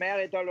wouldn't be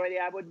married already,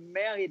 I would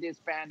marry this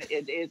pan.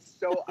 It is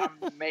so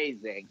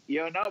amazing.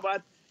 You know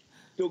what?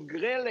 To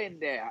grill in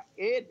there,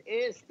 it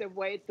is the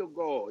way to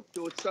go.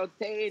 To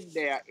saute in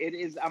there, it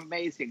is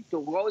amazing. To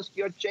roast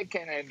your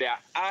chicken in there,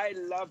 I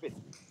love it.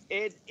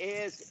 It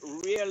is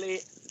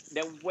really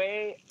the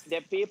way the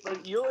people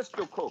used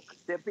to cook.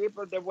 The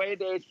people, the way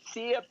they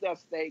sear their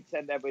steaks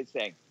and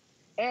everything.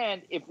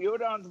 And if you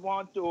don't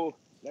want to,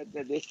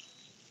 this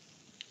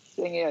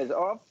thing is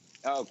off.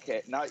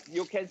 Okay, now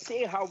you can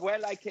see how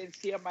well I can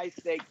sear my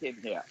steak in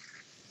here.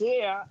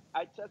 Here,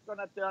 I just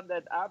gonna turn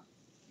that up.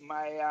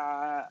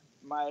 My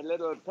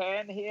little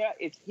pan here,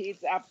 it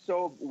heats up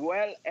so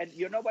well. And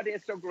you know what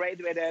is so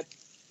great with it?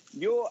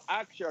 You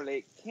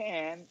actually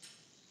can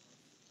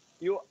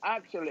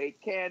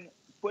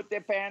put the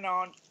pan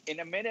on.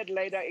 In a minute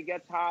later, it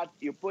gets hot.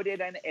 You put it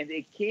in, and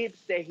it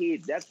keeps the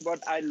heat. That's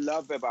what I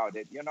love about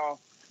it. You know,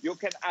 you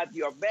can add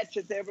your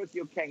vegetables.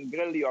 You can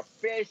grill your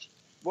fish.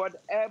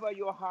 Whatever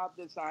your heart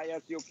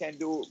desires, you can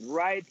do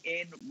right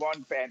in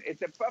one pan.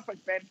 It's a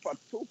perfect pan for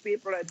 2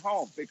 people at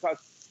home because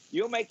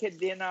you make a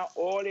dinner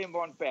all in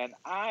one pan.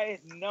 I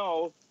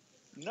know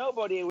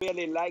nobody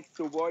really likes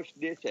to wash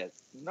dishes.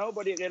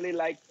 Nobody really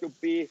likes to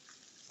be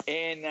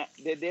in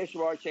the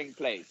dishwashing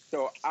place.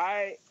 So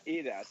I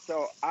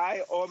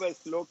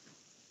always look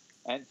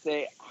and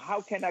say,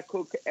 how can I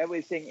cook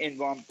everything in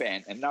one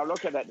pan? And now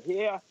look at that.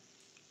 Here,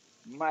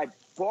 my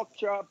pork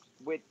chops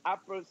with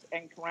apples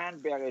and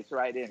cranberries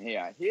right in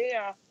here.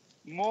 Here,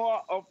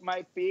 more of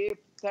my beef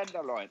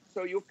tenderloin.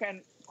 So you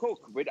can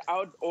cook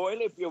without oil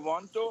if you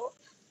want to,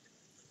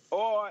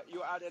 or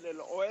you add a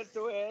little oil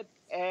to it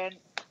and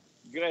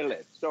grill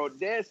it. So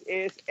this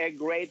is a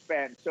great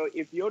pan. So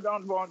if you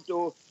don't want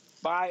to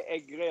buy a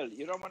grill,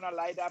 you don't want to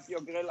light up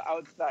your grill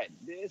outside,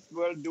 this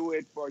will do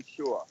it for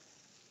sure.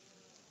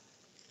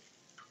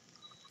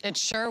 It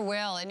sure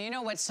will. And you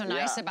know what's so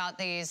nice about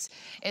these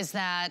is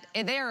that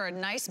they're a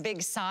nice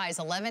big size,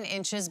 11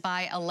 inches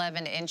by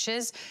 11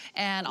 inches.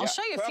 And I'll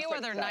show you a few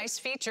other nice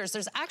features.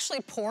 There's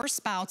actually pour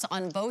spouts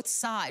on both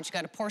sides. You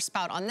got a pour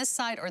spout on this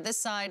side or this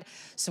side.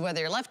 So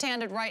whether you're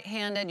left-handed,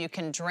 right-handed, you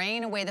can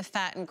drain away the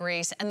fat and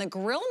grease. And the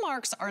grill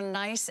marks are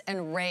nice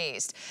and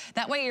raised.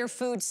 That way your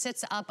food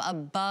sits up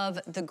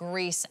above the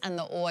grease and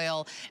the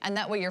oil. And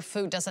that way your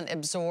food doesn't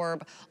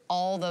absorb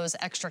all those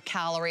extra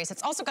calories.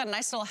 It's also got a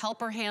nice little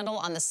helper handle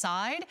on the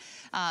side.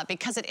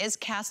 Because it is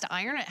cast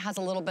iron, it has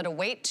a little bit of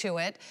weight to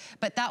it,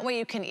 but that way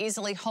you can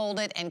easily hold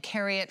it and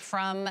carry it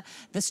from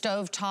the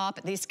stove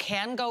top. These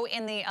can go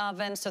in the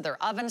oven, so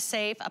they're oven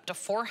safe, up to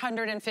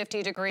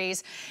 450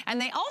 degrees. And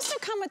they also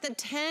come with a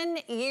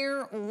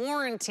 10-year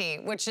warranty,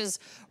 which is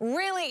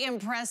really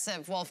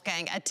impressive,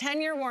 Wolfgang. A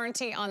 10-year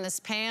warranty on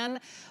this pan.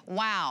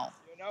 Wow.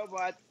 You know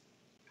what?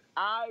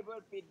 I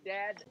will be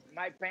dead.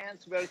 My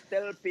pants will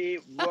still be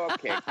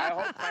working. I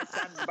hope my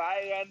son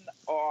Byron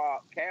or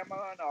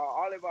Cameron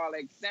or Oliver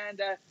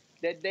Alexander,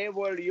 that they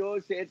will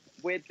use it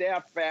with their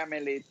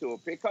family too,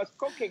 because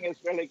cooking is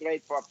really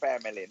great for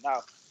family.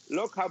 Now,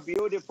 look how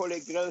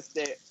beautifully grills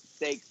the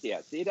steaks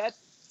here. See that?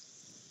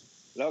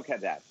 Look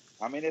at that.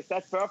 I mean, is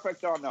that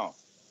perfect or no?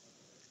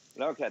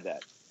 Look at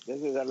that.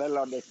 This is a little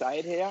on the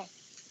side here.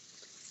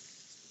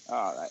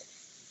 All right.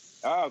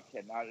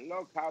 Okay, now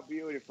look how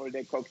beautiful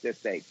they cook the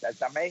steak.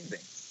 That's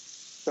amazing.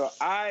 So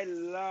I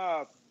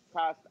love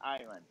cast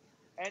iron.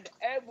 And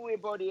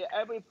everybody,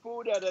 every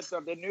food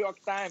editor, the New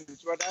York Times,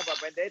 whatever,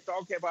 when they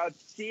talk about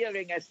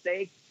searing a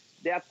steak,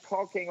 they're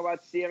talking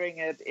about searing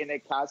it in a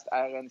cast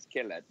iron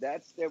skillet.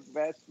 That's the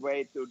best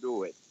way to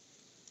do it.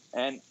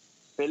 And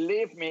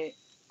believe me,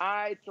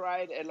 I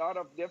tried a lot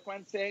of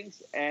different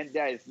things, and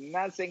there is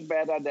nothing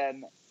better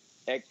than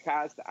a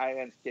cast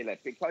iron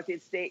skillet because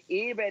it's the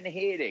even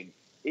heating.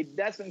 It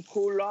doesn't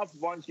cool off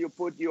once you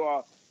put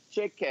your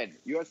chicken,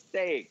 your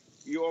steak,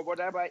 your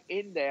whatever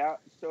in there,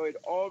 so it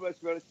always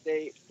will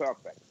stay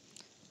perfect.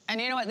 And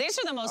you know what? These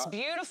are the most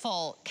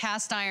beautiful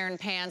cast iron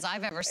pans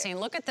I've ever seen.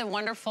 Look at the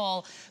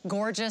wonderful,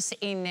 gorgeous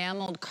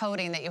enameled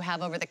coating that you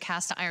have over the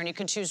cast iron. You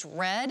can choose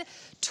red,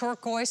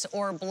 turquoise,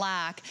 or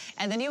black.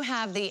 And then you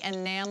have the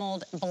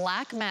enameled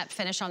black matte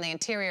finish on the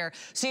interior.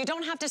 So you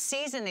don't have to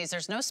season these.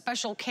 There's no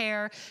special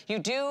care. You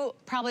do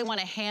probably want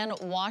to hand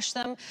wash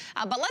them.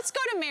 But let's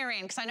go to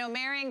Marion, because I know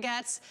Marion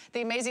Getz,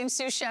 the amazing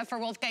sous chef for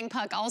Wolfgang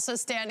Puck, also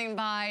standing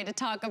by to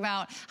talk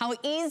about how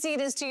easy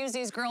it is to use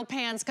these grill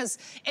pans, because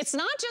it's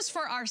not just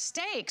for our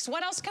steaks.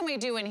 What else can we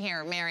do in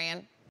here,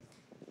 Marion?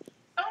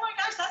 Oh my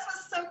gosh, that's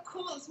what's so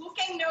cool. Is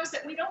Wolfgang knows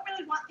that we don't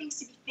really want things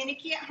to be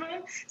finicky at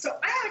home. So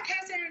I have a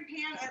cast iron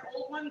pan, an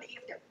old one that you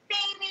have to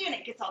baby, and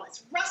it gets all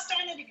this rust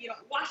on it if you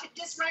don't wash it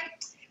just right.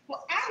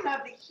 Well, I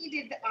love that he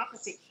did the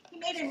opposite. He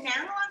made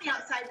enamel on the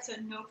outside, so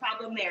no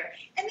problem there.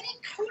 And then he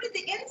coated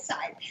the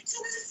inside. So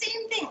it's the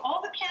same thing.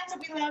 All the pans that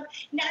we love,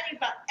 now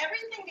you've got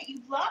everything that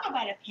you love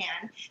about a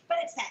pan, but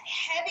it's that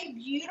heavy,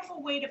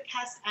 beautiful weight of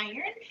cast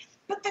iron.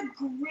 But the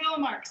grill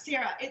mark,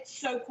 Sarah, it's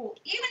so cool.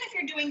 Even if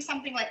you're doing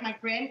something like my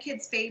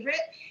grandkids' favorite,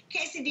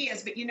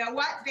 quesadillas, but you know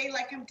what? They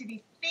like them to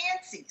be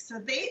fancy. So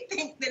they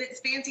think that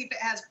it's fancy if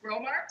it has grill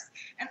marks.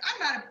 And I'm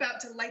not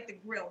about to light the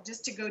grill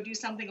just to go do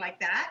something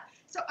like that.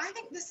 So I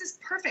think this is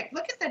perfect.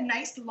 Look at the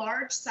nice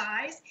large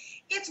size.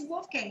 It's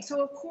Wolfgang.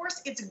 So of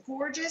course it's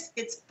gorgeous,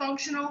 it's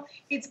functional,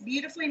 it's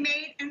beautifully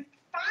made, and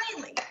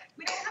finally,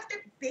 we don't have to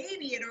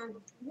baby it or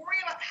worry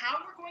about how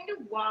we're going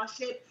to wash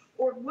it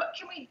or what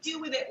can we do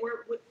with it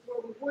or we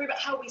worry about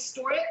how we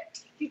store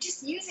it. You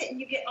just use it and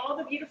you get all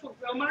the beautiful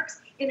grill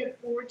marks in a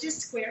gorgeous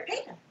square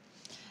pan.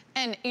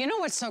 And you know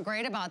what's so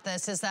great about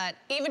this is that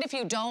even if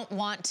you don't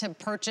want to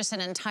purchase an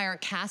entire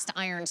cast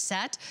iron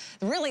set,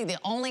 really the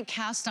only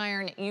cast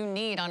iron you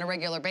need on a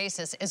regular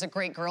basis is a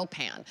great grill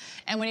pan.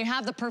 And when you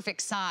have the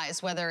perfect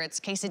size, whether it's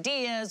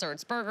quesadillas or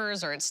it's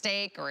burgers or it's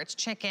steak or it's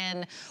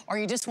chicken, or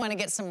you just want to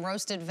get some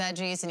roasted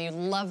veggies and you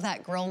love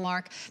that grill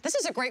mark, this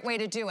is a great way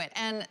to do it.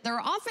 And there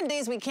are often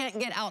days we can't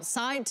get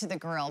outside to the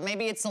grill.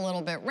 Maybe it's a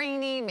little bit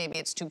rainy, maybe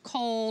it's too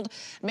cold,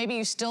 maybe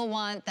you still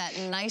want that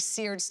nice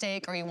seared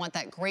steak or you want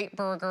that great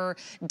burger.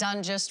 never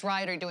done just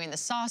right, or doing the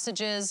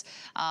sausages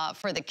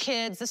for the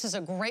kids, this is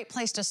a great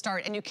place to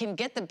start. And you can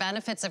get the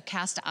benefits of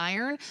cast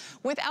iron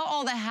without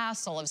all the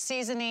hassle of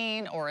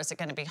seasoning, or is it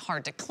gonna be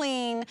hard to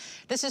clean?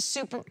 This is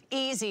super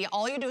easy.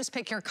 All you do is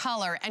pick your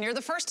color, and you're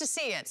the first to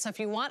see it. So if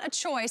you want a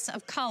choice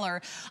of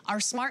color, our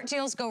smart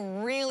deals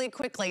go really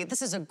quickly.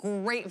 This is a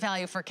great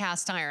value for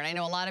cast iron. I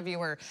know a lot of you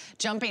are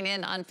jumping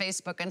in on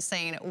Facebook and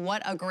saying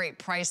what a great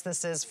price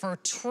this is for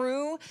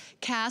true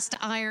cast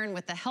iron,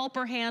 with the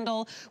helper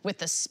handle, with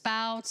the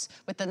spouts,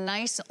 with the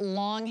nice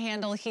long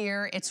handle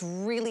here. It's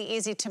really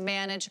easy to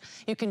manage.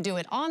 You can do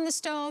it on the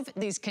stove.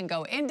 These can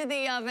go into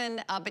the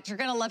oven, but you're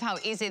gonna love how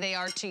easy they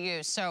are to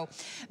use. So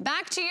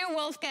back to you,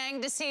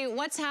 Wolfgang, to see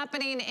what's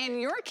happening in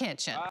your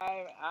kitchen.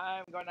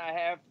 I'm gonna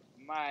have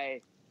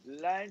my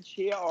lunch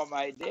here, or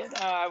my dinner,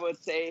 I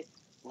would say,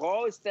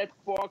 roasted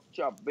pork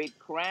chop with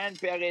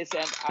cranberries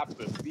and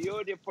apple.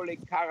 Beautifully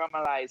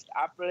caramelized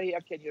apple here.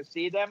 Can you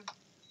see them?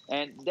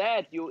 And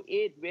that you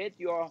eat with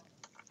your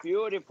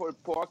beautiful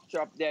pork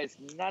chop. There's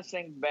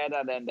nothing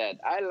better than that.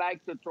 I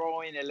like to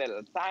throw in a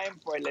little thyme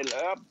for a little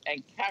herb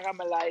and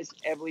caramelize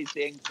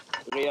everything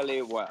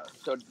really well.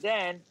 So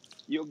then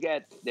you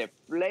get the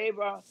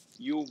flavor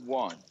you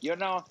want. You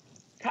know,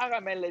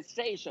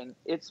 caramelization,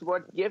 it's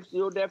what gives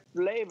you the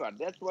flavor.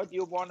 That's what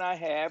you want to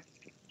have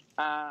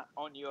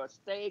on your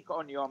steak,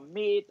 on your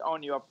meat,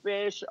 on your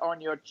fish,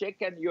 on your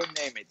chicken, you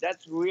name it.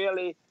 That's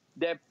really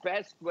the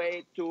best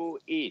way to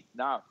eat.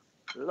 Now,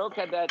 look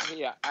at that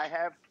here. I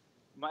have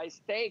my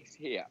steaks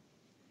here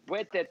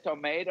with the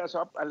tomatoes.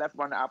 Oh, I left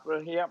one apple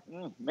here.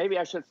 Maybe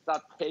I should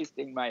start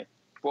tasting my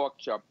pork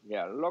chop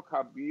here. Look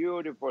how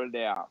beautiful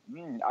they are.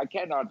 I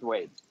cannot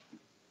wait.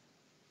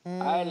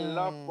 I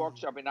love pork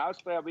chop. In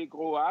Austria, we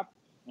grew up,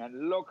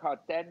 and look how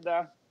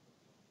tender.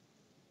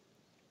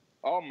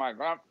 Oh, my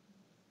God.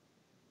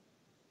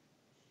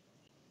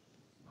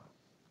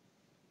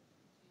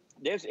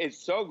 This is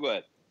so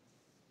good.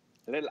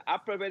 A little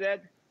apple with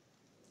it.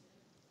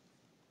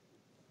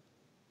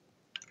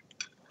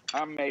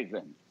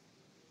 Amazing.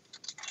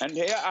 And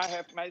here I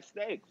have my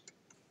steaks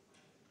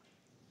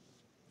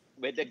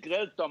with the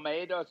grilled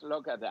tomatoes.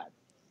 Look at that.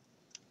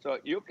 So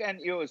you can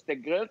use the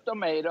grilled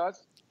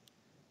tomatoes,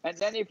 and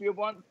then if you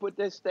want, put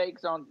the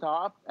steaks on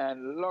top,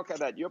 and look at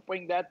that. You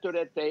bring that to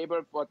the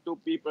table for two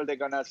people, they're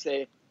gonna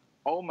say,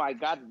 oh my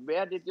God,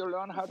 where did you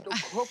learn how to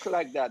cook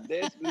like that?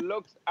 This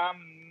looks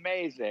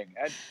amazing.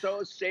 It's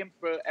so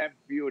simple and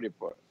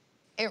beautiful.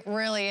 It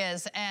really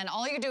is. And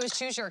all you do is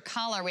choose your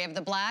color. We have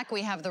the black,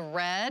 we have the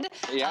red.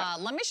 Yeah.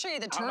 Let me show you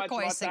the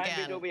turquoise How much more time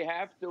again. do we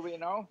have? Do we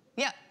know?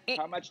 Yeah.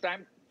 How much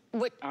time?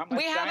 We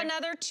have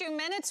another 2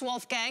 minutes,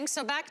 Wolfgang,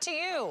 so back to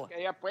you.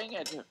 Okay, yeah, bring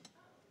it.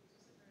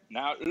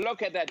 Now,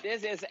 look at that.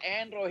 This is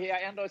Andrew here.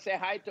 Andrew, say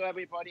hi to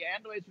everybody.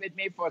 Andrew is with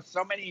me for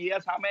so many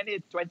years. How many?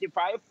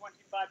 25?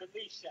 25 at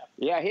least, Chef.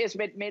 Yeah, he's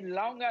with me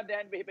longer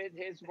than with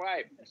his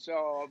wife.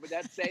 So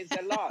that says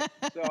a lot.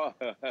 So,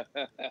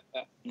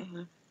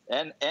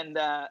 and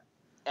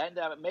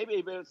maybe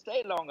he will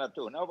stay longer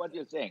too. No, what do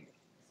you think?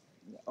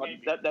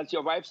 Does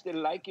your wife still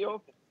like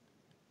you?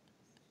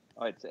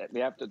 Oh,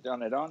 we have to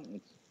turn it on.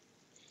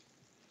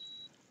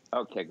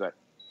 Okay, good.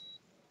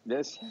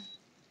 This.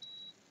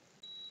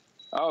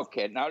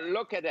 Okay, now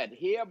look at that.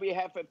 Here we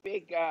have a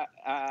big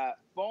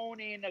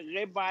bone-in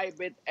ribeye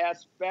with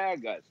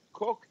asparagus,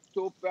 cooked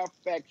to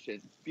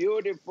perfection,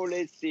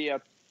 beautifully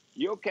seared.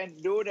 You can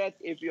do that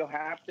if you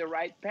have the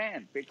right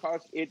pan,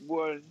 because it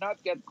will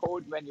not get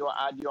cold when you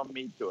add your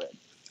meat to it.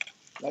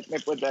 Let me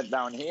put that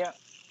down here.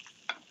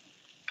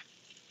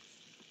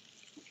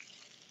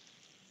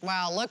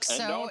 Wow, looks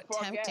so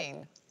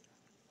tempting.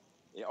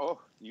 Oh,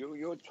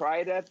 you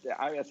tried it.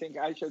 I think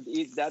I should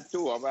eat that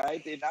too. All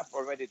right, enough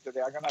already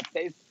today. I'm gonna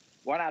taste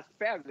one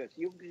asparagus.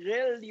 You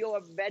grill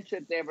your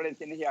vegetables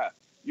in here.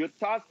 You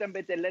toss them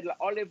with a little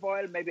olive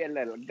oil, maybe a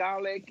little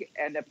garlic,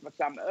 and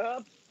some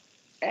herbs,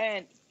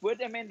 and put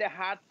them in the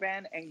hot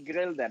pan and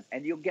grill them.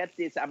 And you get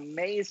this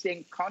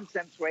amazing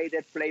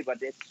concentrated flavor,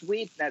 the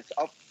sweetness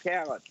of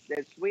carrots,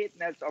 the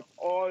sweetness of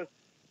all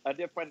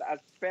different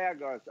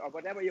asparagus, or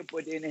whatever you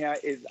put in here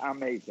is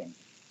amazing.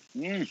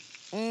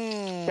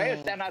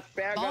 Taste an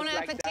asparagus Bon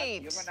like appetit.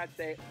 that. You're gonna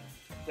say,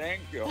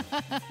 thank you.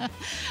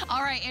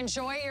 All right,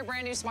 enjoy your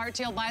brand new smart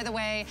deal. By the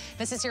way,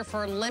 this is here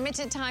for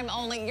limited time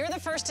only. You're the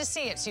first to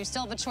see it, so you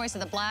still have a choice of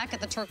the black,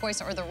 the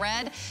turquoise, or the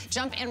red.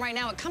 Jump in right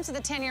now. It comes with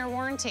a 10-year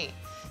warranty.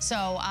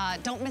 So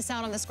don't miss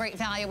out on this great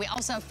value. We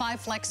also have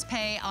 5 flex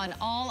pay on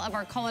all of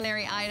our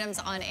culinary items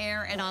on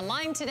air and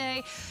online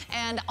today.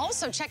 And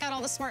also check out all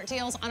the smart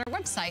deals on our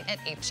website at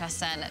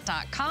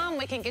hsn.com.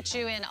 We can get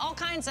you in all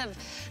kinds of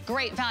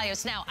great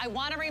values. Now, I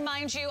want to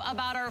remind you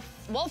about our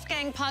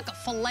Wolfgang Puck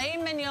filet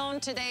mignon,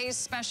 today's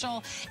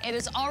special. It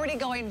is already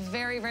going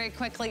very, very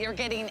quickly. You're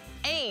getting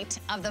 8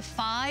 of the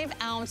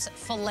 5-ounce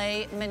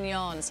filet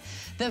mignons.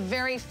 The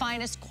very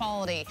finest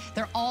quality.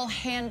 They're all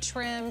hand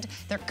trimmed.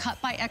 They're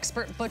cut by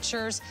expert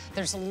butchers.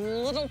 There's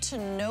little to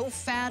no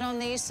fat on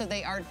these, so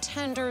they are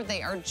tender,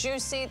 they are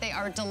juicy, they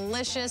are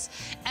delicious,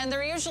 and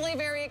they're usually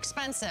very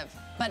expensive,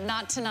 but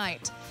not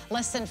tonight.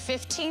 Less than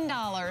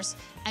 $15,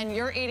 and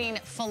you're eating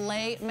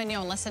filet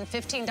mignon. Less than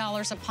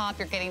 $15 a pop.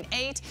 You're getting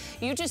 8.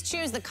 You just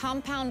choose the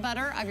compound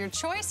butter of your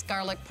choice,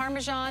 garlic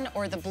parmesan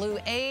or the blue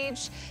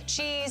aged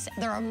cheese.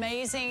 They're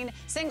amazing.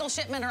 Single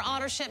shipment or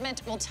auto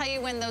shipment. We'll tell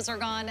you when those are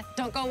gone.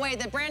 Don't go away.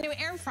 The brand new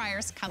air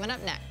fryer's coming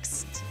up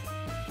next.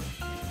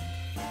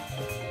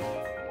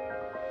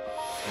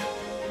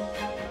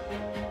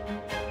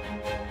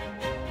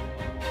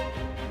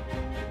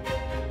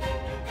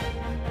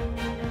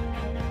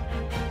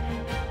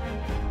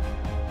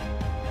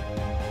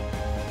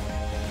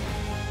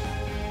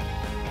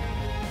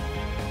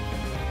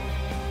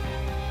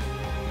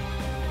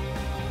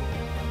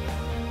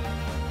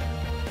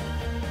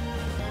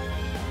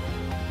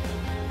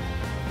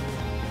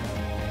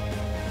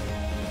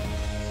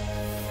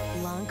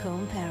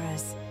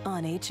 Paris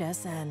on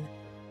HSN.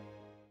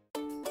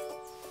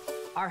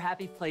 Our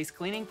Happy Place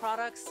cleaning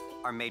products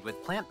are made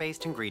with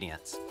plant-based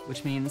ingredients,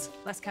 which means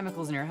less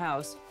chemicals in your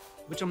house,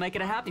 which will make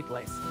it a happy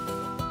place.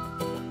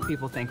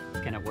 People think,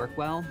 can it work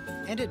well?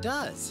 And it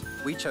does.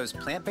 We chose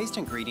plant-based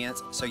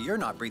ingredients so you're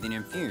not breathing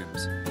in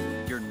fumes.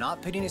 You're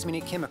not putting as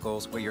many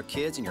chemicals where your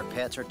kids and your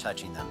pets are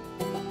touching them.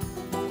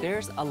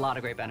 There's a lot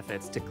of great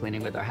benefits to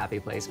cleaning with our Happy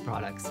Place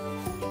products.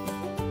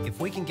 If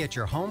we can get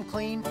your home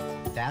clean,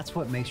 that's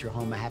what makes your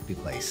home a happy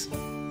place.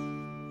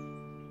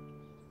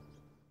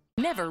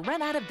 Never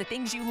run out of the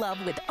things you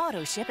love with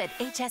AutoShip at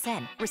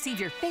HSN. Receive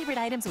your favorite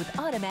items with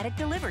automatic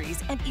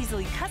deliveries and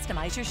easily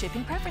customize your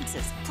shipping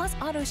preferences. Plus,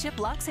 AutoShip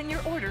locks in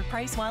your order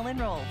price while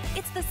enrolled.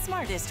 It's the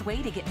smartest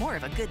way to get more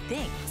of a good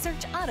thing.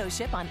 Search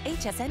AutoShip on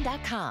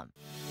hsn.com.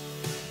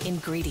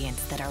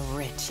 Ingredients that are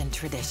rich in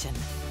tradition.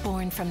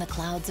 Born from the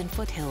clouds and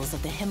foothills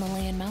of the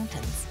Himalayan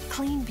mountains.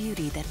 Clean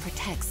beauty that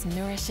protects,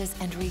 nourishes,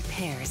 and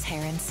repairs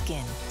hair and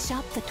skin.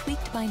 Shop the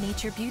Tweaked by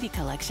Nature Beauty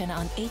Collection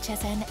on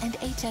HSN and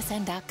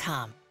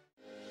hsn.com.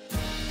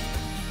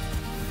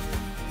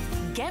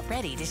 Get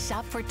ready to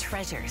shop for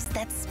treasures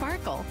that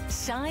sparkle,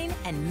 shine,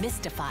 and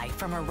mystify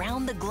from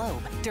around the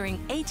globe during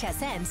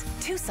HSN's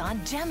Tucson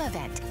Gem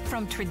Event.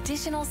 From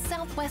traditional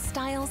Southwest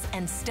styles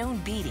and stone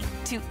beading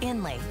to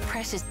inlay,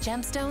 precious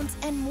gemstones,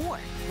 and more.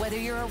 Whether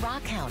you're a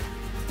rock hound,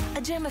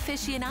 a gem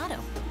aficionado,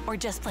 or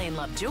just plain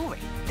love jewelry,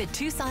 the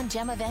Tucson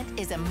Gem Event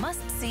is a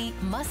must-see,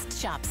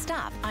 must-shop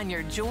stop on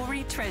your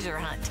jewelry treasure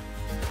hunt.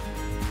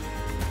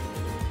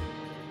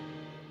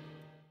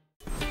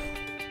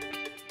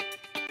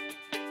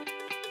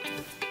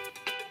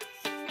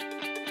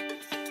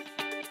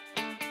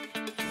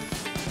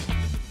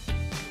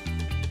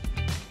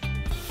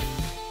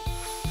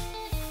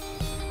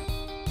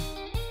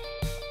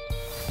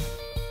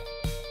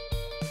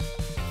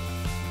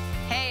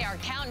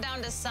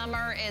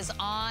 Summer is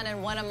on,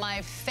 and one of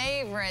my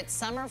favorite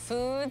summer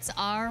foods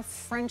are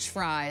French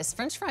fries.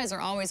 French fries are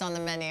always on the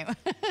menu.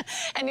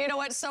 And you know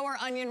what? So are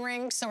onion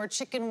rings, so are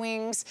chicken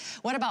wings.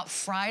 What about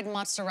fried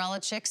mozzarella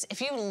chicks?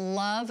 If you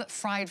love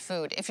fried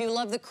food, if you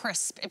love the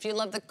crisp, if you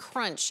love the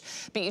crunch,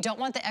 but you don't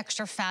want the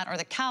extra fat or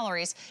the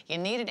calories, you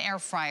need an air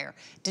fryer.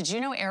 Did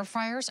you know air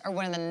fryers are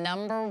one of the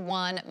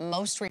 #1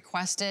 most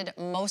requested,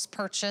 most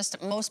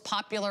purchased, most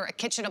popular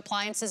kitchen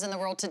appliances in the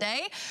world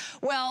today?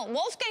 Well,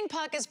 Wolfgang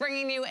Puck is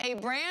bringing you a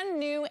brand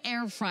new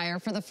air fryer.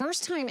 For the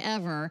first time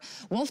ever,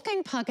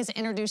 Wolfgang Puck is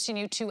introducing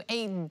you to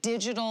a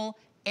digital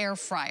air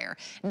fryer.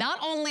 Not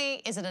only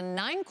is it a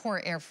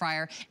 9-core air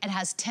fryer, it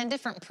has 10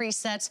 different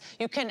presets.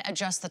 You can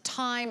adjust the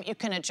time, you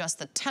can adjust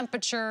the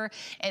temperature.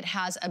 It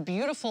has a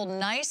beautiful,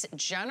 nice,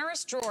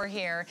 generous drawer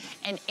here,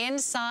 and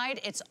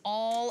inside it's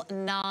all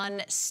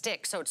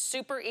non-stick, so it's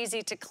super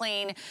easy to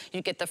clean.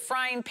 You get the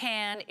frying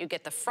pan, you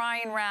get the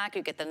frying rack,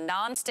 you get the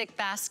non-stick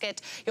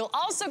basket. You'll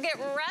also get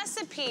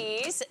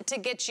recipes to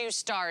get you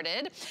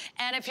started.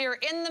 And if you're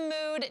in the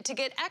mood to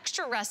get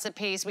extra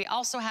recipes, we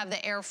also have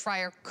the air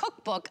fryer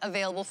cookbook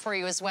available for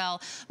you as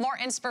well. More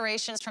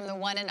inspirations from the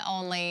one and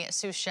only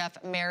sous chef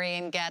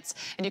Marion Getz,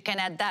 and you can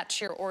add that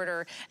to your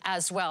order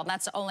as well.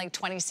 That's only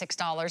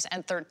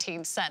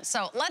 $26.13.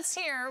 So let's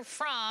hear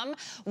from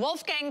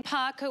Wolfgang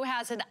Puck, who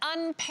has an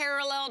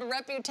unparalleled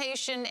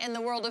reputation in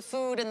the world of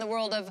food, in the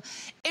world of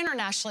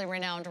internationally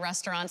renowned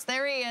restaurants.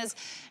 There he is.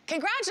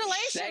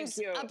 Congratulations, Thank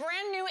you. A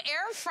brand new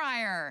air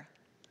fryer.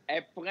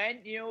 A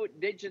brand new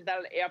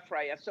digital air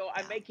fryer. So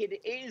I make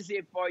it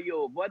easy for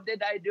you. What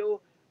did I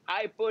do?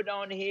 I put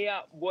on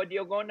here what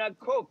you're gonna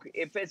cook.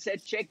 If it's a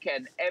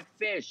chicken, a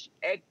fish,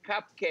 a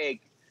cupcake,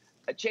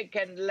 a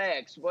chicken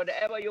legs,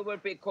 whatever you will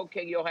be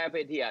cooking, you have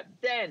it here.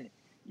 Then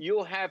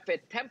you have a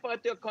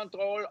temperature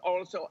control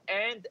also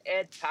and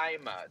a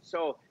timer.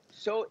 So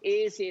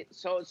easy,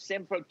 so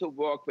simple to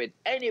work with.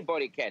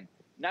 Anybody can.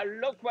 Now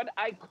look what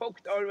I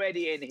cooked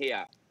already in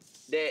here.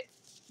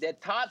 The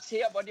tots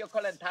here, what do you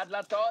call them,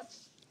 toddler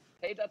tots?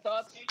 Tater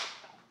tots?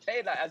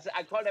 Taylor.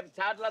 I call them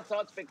toddler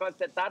tots because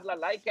the toddler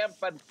like them,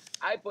 but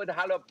I put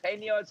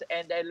jalapenos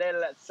and a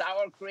little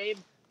sour cream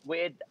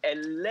with a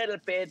little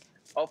bit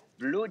of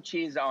blue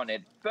cheese on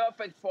it.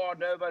 Perfect for hors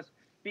d'oeuvres.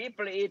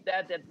 People eat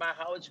that at my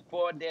house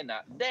for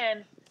dinner.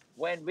 Then,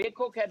 when we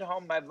cook at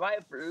home, my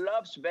wife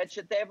loves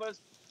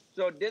vegetables.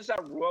 So these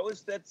are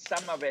roasted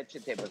summer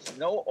vegetables.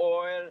 No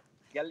oil.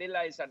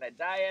 Galila is on a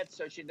diet,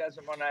 so she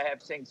doesn't want to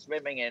have things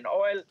swimming in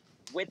oil.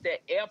 With the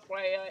air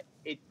fryer,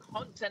 it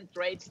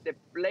concentrates the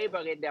flavor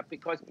in there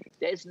because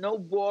there's no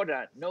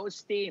water, no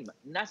steam,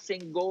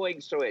 nothing going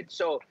through it.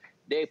 So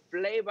the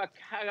flavor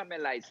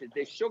caramelizes.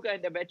 The sugar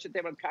in the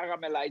vegetable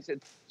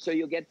caramelizes, so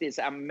you get this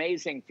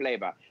amazing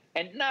flavor.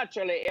 And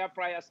naturally, air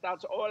fryer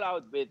starts all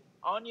out with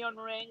onion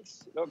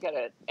rings, look at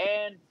it,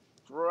 and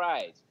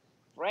fries.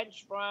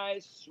 French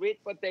fries,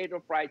 sweet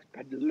potato fries.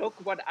 But look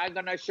what I'm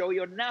going to show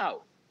you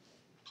now.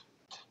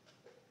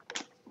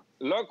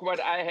 Look what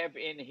I have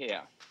in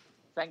here.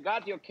 Thank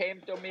God you came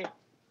to me.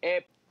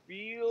 A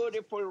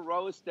beautiful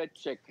roasted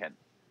chicken.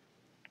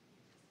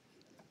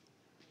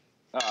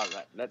 All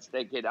right, let's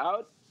take it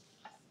out.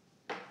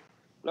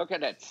 Look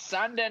at that.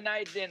 Sunday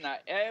night dinner.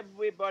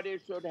 Everybody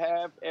should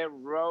have a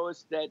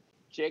roasted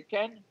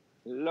chicken.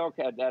 Look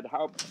at that,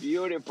 how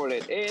beautiful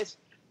it is.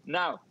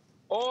 Now,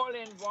 all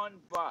in one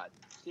pot.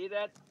 See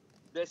that?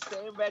 The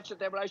same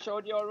vegetable I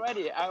showed you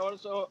already. I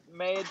also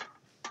made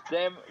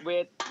them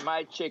with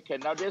my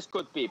chicken. Now, this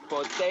could be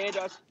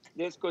potatoes.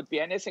 This could be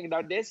anything.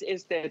 Now, this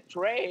is the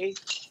tray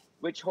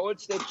which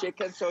holds the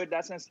chicken so it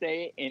doesn't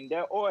stay in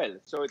the oil.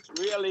 So it's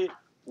really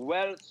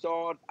well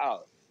thought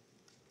out.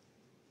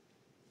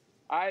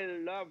 I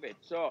love it.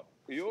 So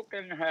you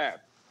can have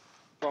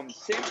from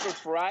simple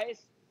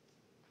fries,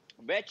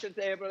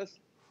 vegetables,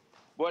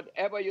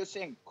 whatever you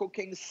think,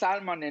 cooking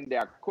salmon in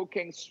there,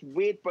 cooking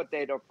sweet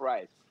potato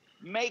fries,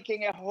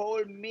 making a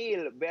whole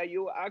meal where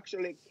you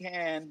actually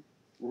can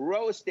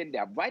roast in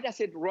there. Why does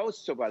it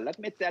roast so well? Let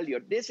me tell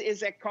you, this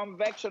is a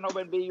convection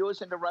oven we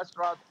use in the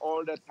restaurant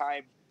all the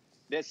time.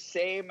 The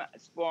same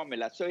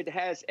formula. So it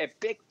has a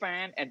big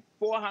fan and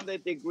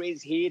 400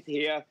 degrees heat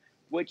here,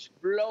 which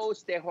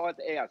blows the hot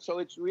air. So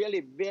it's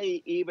really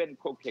very even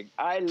cooking.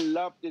 I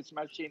love this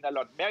machine a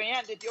lot.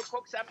 Marianne, did you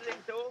cook something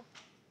too?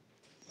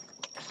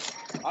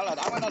 All right,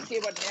 I want to see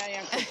what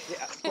Marianne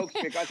cooks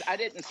because I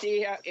didn't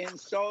see her in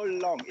so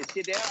long. Is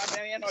she there,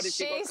 Marianne, or did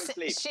she go to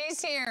sleep?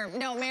 She's here.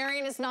 No,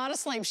 Marianne is not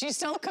asleep. She's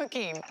still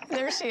cooking.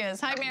 There she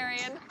is. Hi,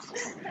 Marianne.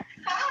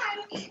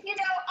 Hi. You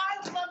know,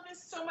 I love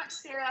this so much,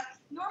 Sarah.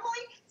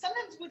 Normally,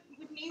 sometimes with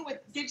me, with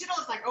digital,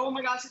 it's like, oh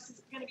my gosh, this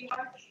is going to be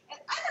hard. And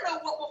I don't know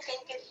what we'll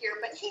think in here,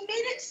 but he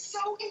made it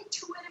so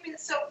intuitive and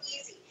so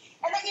easy.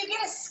 And then you get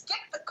to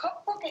skip the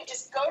cookbook and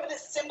just go to the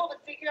symbol to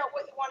figure out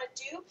what you want to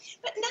do.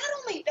 But not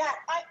only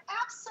that, I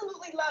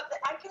absolutely love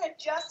that I can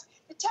adjust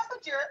the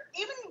temperature,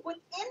 even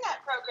within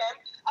that program,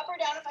 up or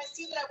down if I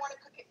see that I want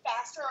to cook it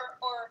faster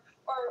or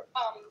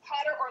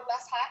hotter or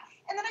less hot.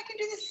 And then I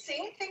can do the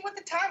same thing with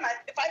the time.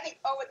 If I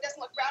think, oh, it doesn't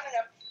look brown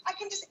enough, I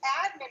can just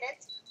add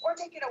minutes or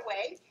take it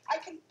away.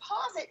 I can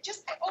pause it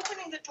just by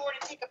opening the door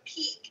to take a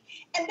peek.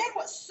 And then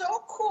what's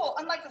so cool,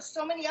 unlike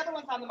so many other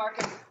ones on the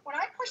market, when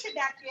I push it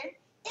back in,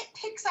 it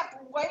picks up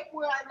right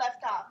where I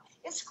left off.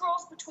 It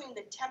scrolls between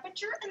the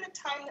temperature and the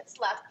time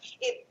that's left.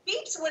 It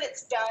beeps when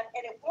it's done,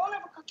 and it won't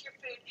overcook your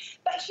food.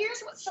 But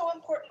here's what's so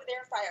important with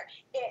air fryer.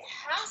 It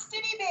has to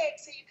be big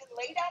so you can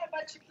lay down a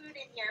bunch of food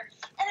in here,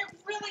 and it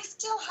really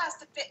still has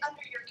to fit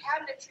under your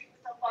cabinetry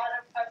with a lot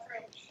of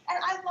room. And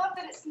I love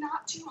that it's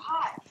not too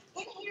hot.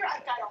 In here,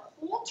 I've got a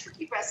whole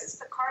turkey breast. It's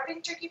the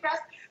carving turkey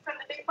breast from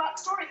the big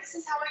box store, and this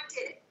is how I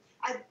did it.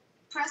 I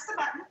pressed the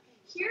button.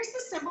 Here's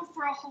the symbol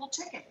for a whole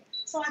chicken.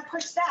 So I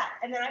push that,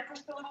 and then I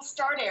push the little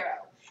start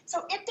arrow.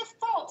 So it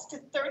defaults to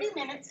 30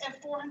 minutes and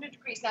 400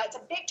 degrees. Now, it's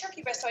a big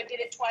turkey breast, so I did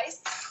it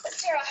twice. But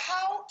Sarah,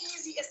 how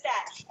easy is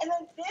that? And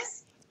then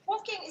this,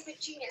 Wolfgang is a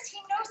genius.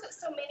 He knows that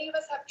so many of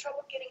us have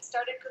trouble getting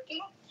started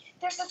cooking.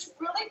 There's this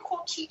really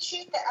cool cheat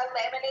sheet that I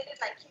laminated,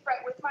 and I keep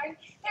right with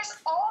mine. There's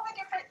all the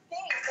different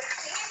things, the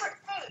favorite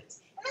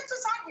foods. And that's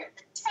what's on here.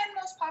 The 10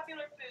 most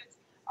popular foods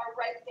are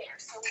right there.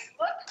 So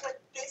look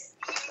what this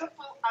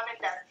beautiful oven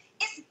does.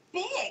 It's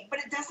big, but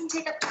it doesn't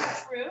take up too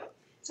much room.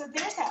 So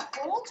there's that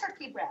whole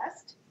turkey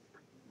breast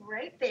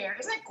right there.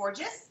 Isn't that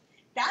gorgeous?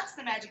 That's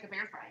the magic of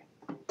air frying.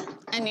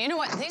 And you know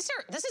what?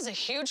 This is a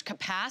huge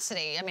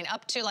capacity. I mean,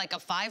 up to like a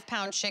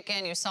 5-pound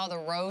chicken. You saw the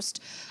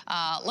roast.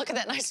 Look at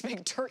that nice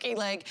big turkey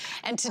leg.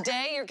 And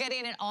today you're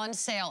getting it on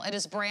sale. It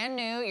is brand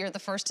new. You're the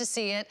first to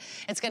see it.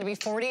 It's going to be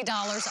 $40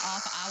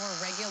 off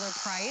our regular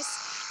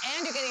price.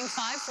 And you're getting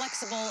 5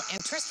 flexible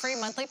interest-free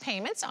monthly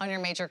payments on your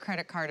major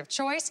credit card of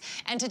choice.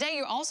 And today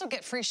you also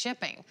get free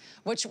shipping,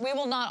 which we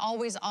will not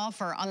always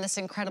offer on this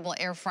incredible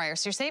air fryer.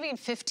 So you're saving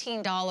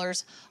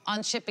 $15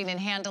 on shipping and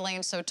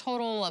handling. So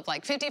total of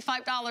like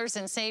 $55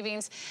 in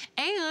savings.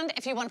 And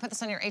if you want to put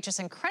this on your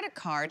HSN credit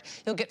card,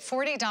 you'll get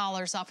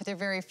 $40 off with your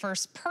very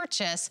first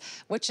purchase,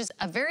 which is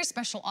a very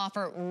special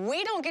offer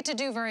we don't get to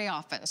do very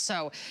often.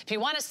 So if you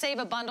want to save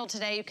a bundle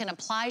today, you can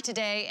apply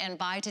today and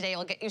buy today.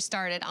 It'll get you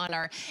started on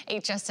our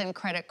HSN HSN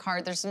credit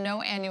card. There's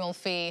no annual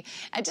fee.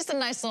 Just a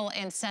nice little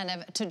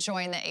incentive to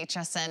join the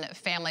HSN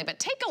family. But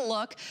take a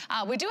look.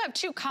 We do have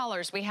two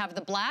colors. We have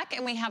the black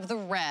and we have the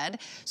red.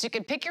 So you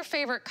can pick your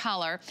favorite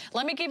color.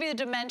 Let me give you the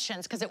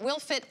dimensions because it will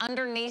fit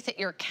underneath at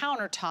your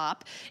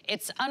countertop.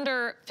 It's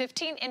under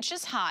 15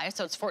 inches high,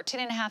 so it's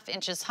 14.5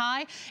 inches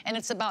high, and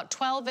it's about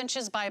 12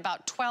 inches by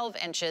about 12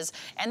 inches.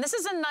 And this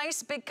is a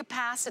nice big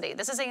capacity.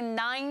 This is a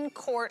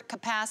 9-quart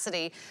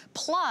capacity,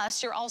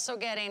 plus you're also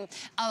getting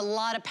a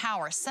lot of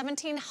power,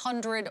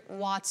 1,700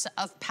 watts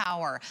of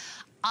power.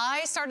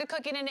 I started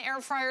cooking in an air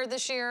fryer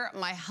this year.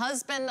 My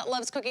husband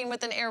loves cooking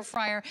with an air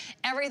fryer.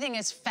 Everything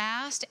is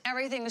fast.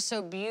 Everything is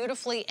so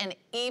beautifully and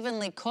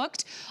evenly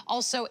cooked.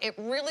 Also, it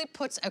really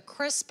puts a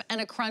crisp and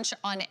a crunch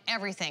on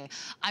everything.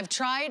 I've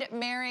tried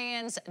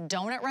Marian's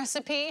donut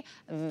recipe.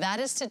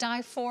 That is to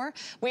die for.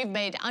 We've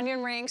made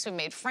onion rings. We've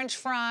made French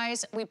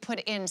fries. We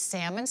put in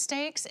salmon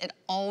steaks. It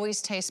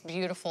always tastes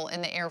beautiful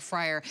in the air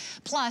fryer.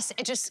 Plus,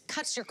 it just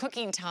cuts your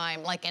cooking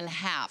time like in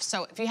half.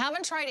 So if you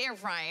haven't tried air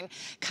frying,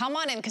 come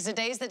on in because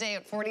today's the day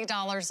at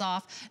 $40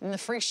 off and the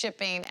free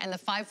shipping and the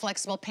 5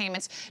 flexible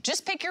payments.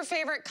 Just pick your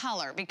favorite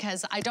color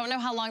because I don't know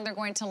how long they're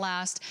going to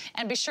last.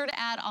 And be sure to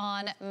add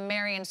on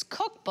Marian's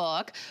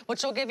cookbook,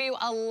 which will give you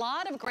a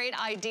lot of great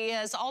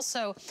ideas.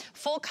 Also,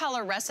 full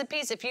color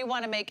recipes. If you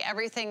want to make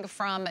everything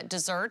from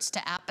desserts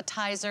to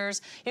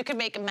appetizers, you can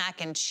make mac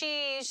and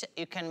cheese.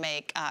 You can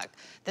make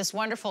this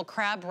wonderful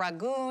crab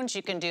ragoons.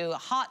 You can do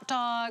hot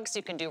dogs.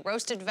 You can do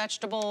roasted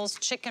vegetables,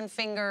 chicken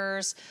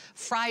fingers,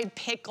 fried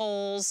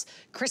pickles,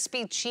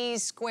 crispy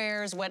cheese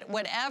squares,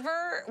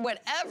 whatever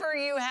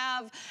you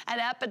have an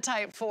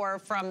appetite for,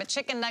 from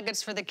chicken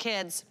nuggets for the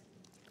kids.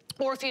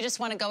 Or if you just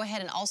want to go ahead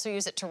and also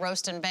use it to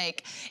roast and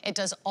bake, it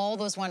does all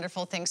those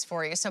wonderful things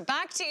for you. So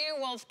back to you,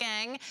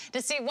 Wolfgang,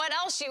 to see what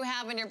else you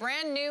have in your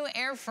brand new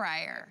air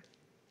fryer.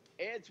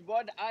 It's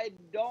what I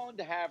don't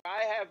have.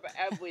 I have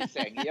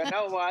everything. You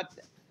know what?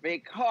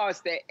 Because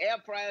the air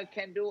fryer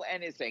can do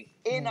anything.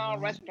 In our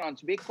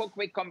restaurants, we cook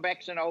with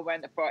convection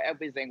oven for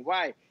everything.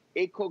 Why?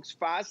 It cooks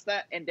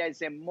faster and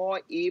there's a more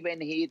even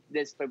heat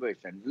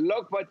distribution.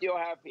 Look what you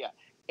have here.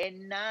 A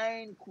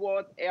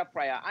 9-quart air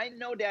fryer. I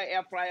know there are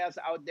air fryers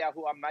out there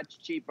who are much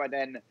cheaper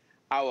than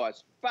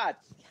ours, but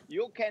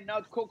you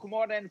cannot cook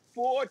more than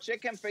 4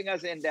 chicken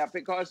fingers in there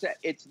because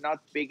it's not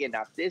big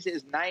enough. This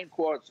is 9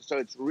 quarts, so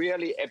it's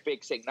really a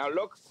big thing. Now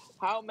look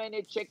how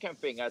many chicken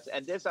fingers,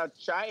 and these are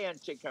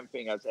giant chicken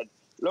fingers. And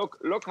look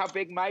how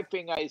big my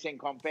finger is in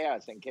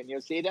comparison. Can you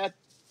see that?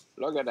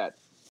 Look at that.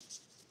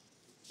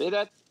 See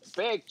that?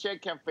 Big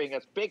chicken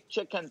fingers, big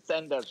chicken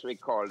tenders, we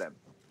call them.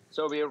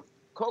 So we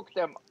cook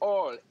them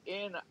all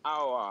in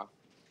our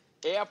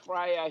air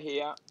fryer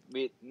here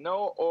with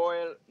no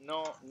oil,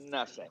 no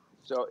nothing.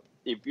 So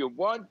if you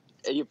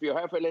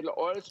have a little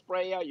oil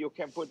sprayer, you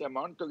can put them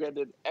on to get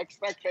it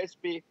extra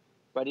crispy,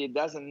 but it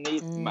doesn't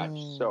need much.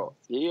 So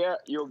here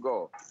you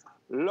go.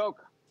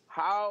 Look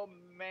how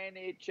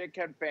many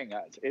chicken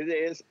fingers. It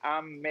is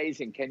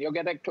amazing. Can you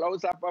get a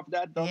close-up of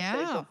that? Don't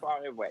stay so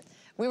far away.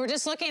 We were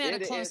just looking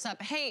at a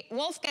close-up. Hey,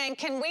 Wolfgang,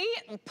 can we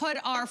put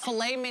our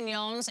filet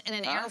mignons in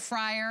an air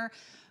fryer?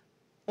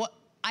 Well,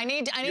 I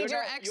need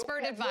your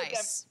expert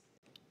advice.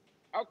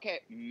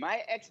 Okay,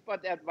 my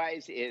expert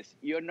advice is,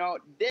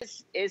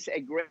 this is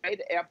a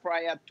great air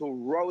fryer to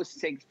roast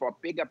things for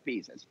bigger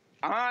pieces.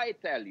 I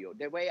tell you,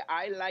 the way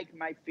I like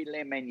my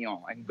filet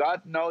mignon, and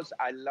God knows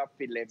I love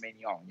filet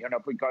mignon,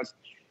 because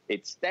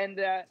it's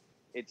tender,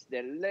 it's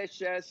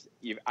delicious.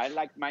 I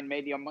like mine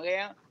medium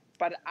rare,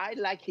 but I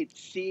like it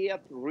seared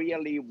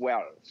really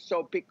well.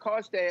 So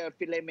because the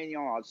filet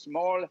mignon are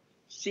small,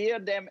 sear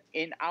them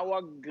in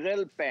our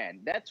grill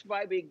pan. That's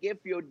why we give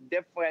you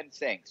different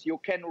things. You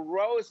can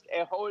roast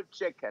a whole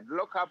chicken.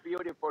 Look how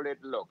beautiful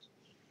it looks.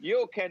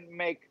 You can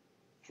make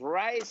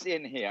fries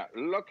in here.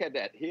 Look at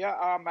that. Here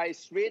are my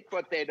sweet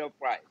potato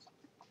fries.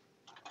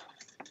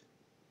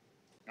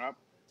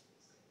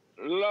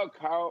 Look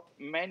how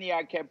many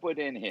I can put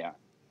in here.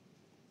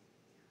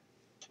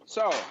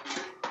 So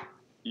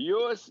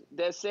use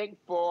the thing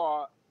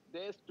for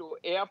this to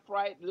air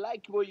fry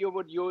like you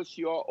would use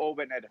your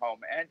oven at home.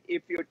 And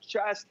if you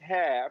just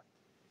have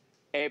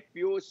a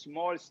few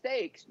small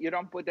steaks, you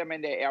don't put them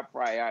in the air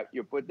fryer,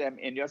 you put them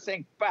in your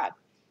sink. But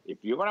if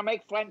you want to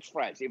make French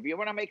fries, if you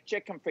want to make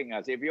chicken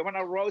fingers, if you want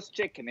to roast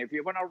chicken, if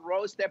you want to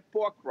roast a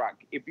pork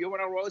rack, if you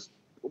want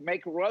to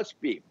make roast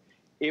beef,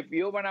 if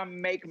you want to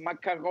make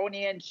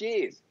macaroni and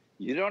cheese,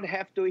 you don't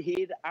have to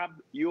heat up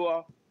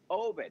your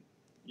oven.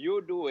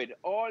 You do it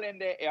all in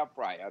the air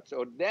fryer.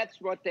 So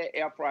that's what the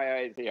air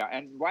fryer is here.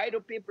 And why do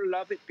people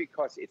love it?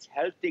 Because it's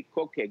healthy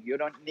cooking. You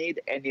don't need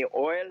any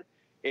oil.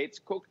 It's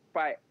cooked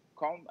by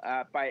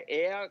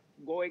air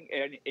going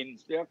in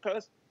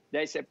circles.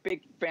 There's a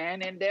big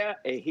fan in there,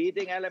 a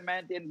heating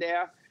element in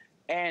there,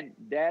 and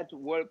that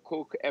will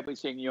cook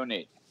everything you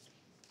need.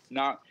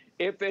 Now,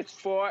 if it's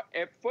for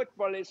a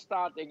football is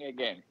starting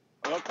again,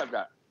 look at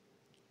that.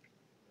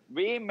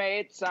 We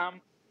made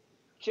some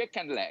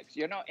chicken legs.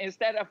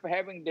 Instead of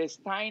having this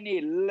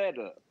tiny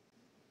little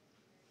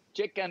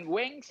chicken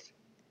wings,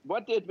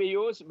 what did we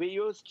use? We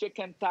used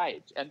chicken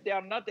thighs, and they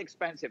are not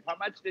expensive. How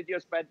much did you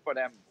spend for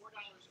them? $4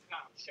 a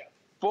pound, Chef.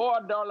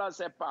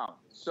 $4 a pound.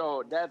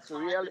 So that's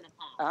really,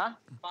 huh?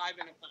 5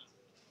 and a pound.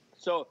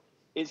 So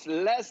it's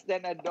less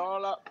than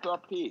 $1 per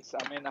piece.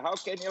 I mean, how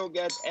can you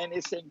get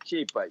anything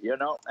cheaper, you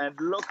know? And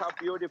look how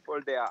beautiful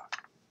they are.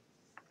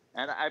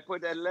 And I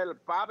put a little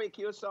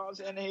barbecue sauce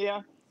in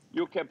here.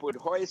 You can put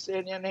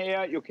hoisin in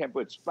here. You can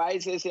put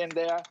spices in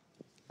there.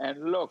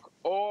 And look,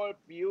 all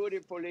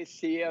beautifully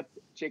seared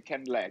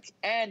chicken legs.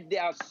 And they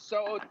are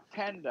so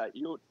tender.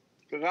 You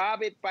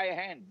grab it by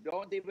hand.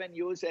 Don't even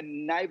use a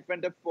knife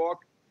and a fork.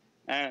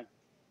 And,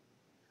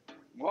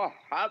 oh,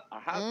 hot.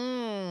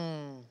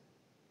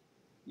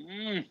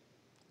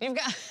 You've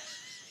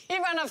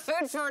got enough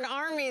food for an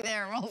army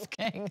there,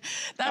 Wolfgang.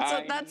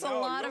 That's a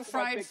lot of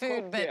fried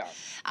food, but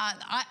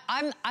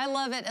I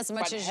love it as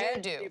much as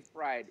you do.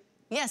 Fried.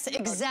 Yes,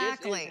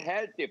 exactly. This is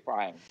healthy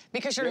frying.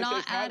 Because you're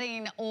not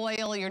adding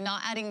oil, you're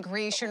not adding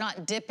grease, you're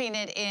not dipping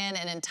it in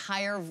an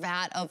entire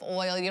vat of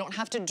oil. You don't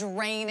have to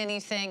drain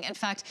anything. In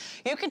fact,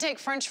 you can take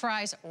French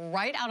fries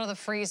right out of the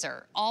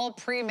freezer, all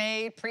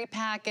pre-made,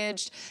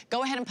 pre-packaged.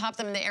 Go ahead and pop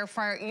them in the air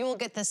fryer. You will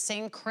get the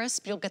same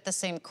crisp, you'll get the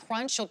same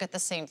crunch, you'll get the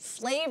same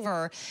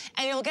flavor,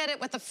 and you'll get it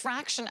with a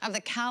fraction of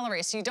the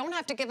calories. So you don't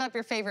have to give up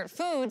your favorite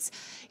foods.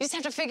 You just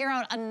have to figure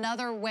out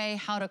another way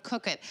how to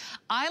cook it.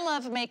 I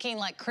love making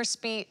like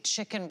crispy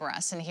chicken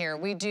breasts in here.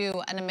 We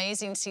do an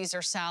amazing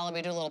Caesar salad.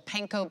 We do a little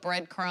panko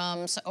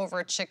breadcrumbs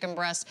over a chicken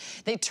breast.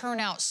 They turn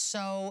out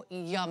so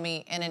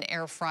yummy in an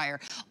air fryer.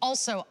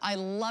 Also, I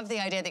love the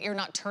idea that you're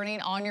not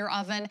turning on your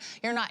oven.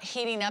 You're not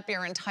heating up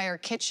your entire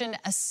kitchen,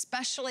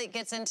 especially it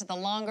gets into the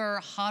longer,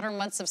 hotter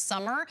months of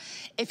summer.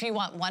 If you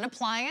want one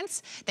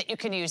appliance that you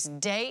can use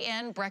day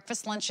in,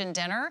 breakfast, lunch, and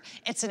dinner,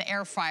 it's an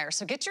air fryer.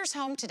 So get yours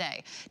home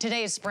today.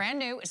 Today is brand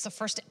new. It's the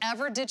first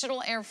ever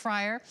digital air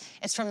fryer.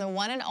 It's from the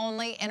one and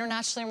only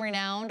internationally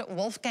renowned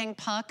Wolfgang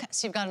Puck.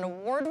 So you've got an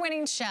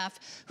award-winning chef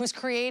who's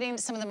creating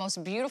some of the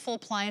most beautiful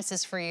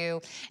appliances for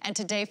you. And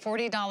today,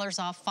 $40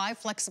 off, 5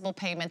 flexible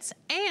payments,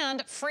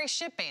 and free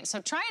shipping. So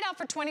try it out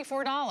for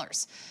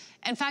 $24.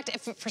 In fact,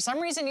 if for some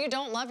reason you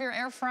don't love your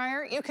air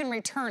fryer, you can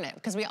return it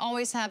because we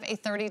always have a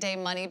 30-day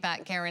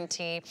money-back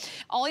guarantee.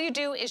 All you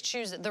do is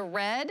choose the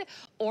red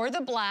or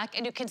the black,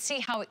 and you can see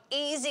how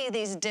easy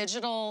these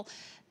digital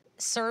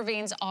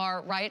servings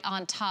are right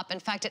on top. In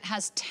fact, it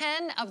has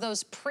 10 of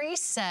those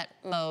preset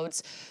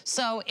modes.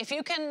 So if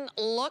you can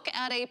look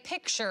at a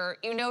picture,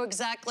 you know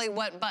exactly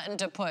what button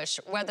to push,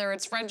 whether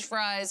it's French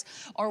fries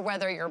or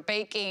whether you're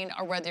baking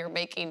or whether you're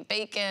making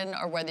bacon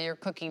or whether you're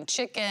cooking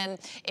chicken.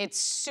 It's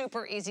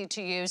super easy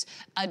to use.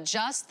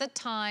 Adjust the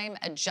time,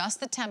 adjust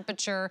the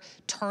temperature,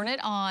 turn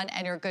it on,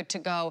 and you're good to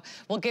go.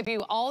 We'll give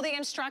you all the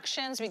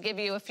instructions. We give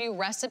you a few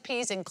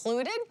recipes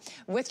included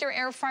with your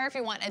air fryer. If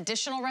you want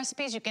additional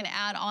recipes, you can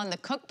add on the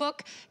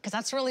cookbook, because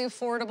that's really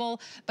affordable.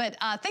 But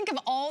think of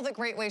all the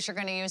great ways you're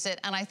going to use it,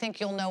 and I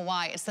think you'll know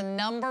why. It's the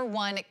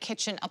 #1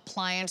 kitchen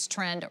appliance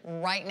trend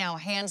right now,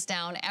 hands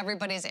down.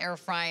 Everybody's air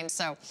frying,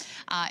 so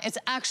it's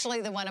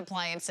actually the one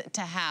appliance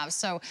to have.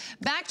 So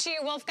back to you,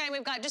 Wolfgang.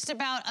 We've got just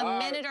about a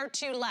minute or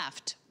two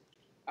left.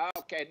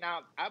 Okay, now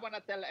I want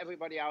to tell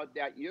everybody out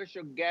there, you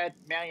should get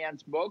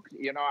Marianne's book.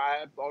 You know, I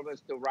have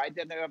always to write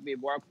in her. We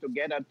work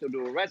together to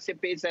do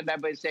recipes and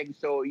everything,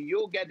 so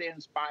you get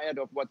inspired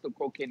of what to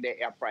cook in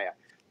the air fryer.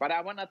 But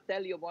I want to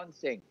tell you one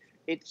thing.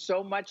 It's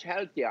so much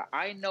healthier.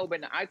 I know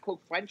when I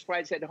cook French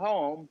fries at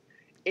home,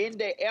 in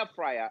the air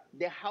fryer,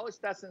 the house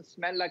doesn't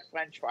smell like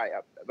French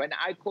fryer. When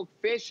I cook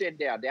fish in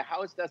there, the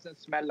house doesn't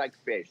smell like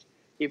fish.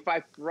 If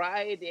I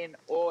fry it in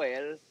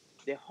oil,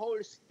 the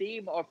whole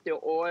steam of the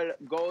oil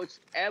goes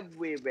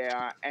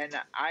everywhere. And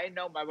I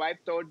know my wife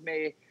told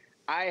me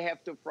I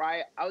have to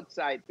fry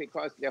outside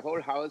because the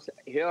whole house,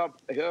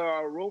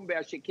 her room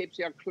where she keeps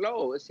her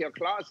clothes, her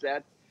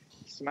closet,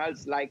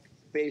 smells like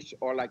fish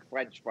or like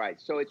French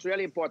fries. So it's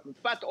really important.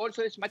 But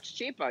also it's much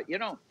cheaper. You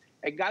know,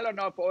 a gallon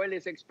of oil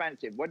is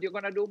expensive. What you're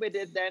going to do with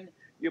it then?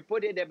 You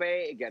put it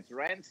away, it gets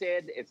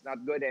rancid, it's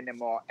not good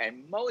anymore.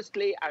 And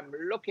mostly I'm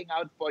looking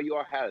out for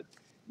your health.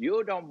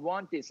 You don't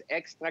want these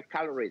extra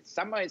calories.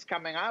 Summer is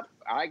coming up.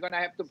 I'm going to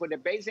have to put a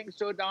bathing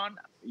suit on.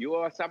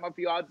 Some of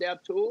you out there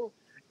too.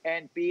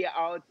 And be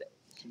out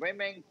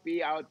swimming,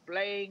 be out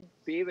playing,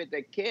 be with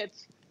the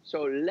kids.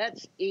 So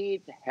let's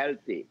eat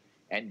healthy.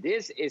 And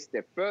this is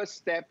the first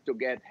step to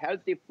get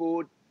healthy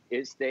food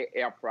is the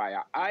air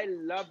fryer. I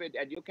love it.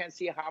 And you can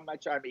see how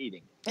much I'm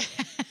eating.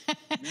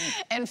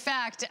 In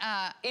fact,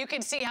 you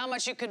can see how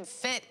much you could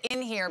fit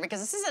in here because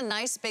this is a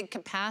nice big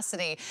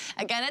capacity.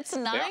 Again, it's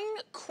 9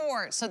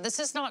 quarts, so this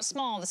is not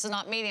small, this is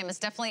not medium. It's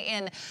definitely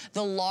in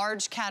the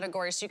large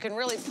category, so you can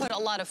really put a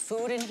lot of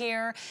food in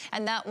here,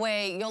 and that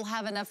way you'll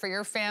have enough for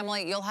your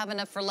family, you'll have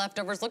enough for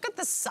leftovers. Look at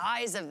the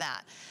size of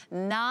that.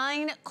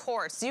 9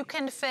 quarts. You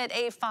can fit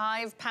a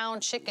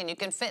 5-pound chicken. You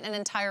can fit an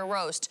entire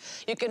roast.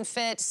 You can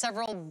fit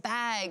several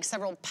bags,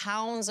 several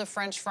pounds of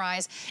French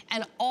fries,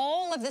 and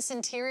all of this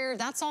interior,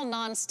 that's all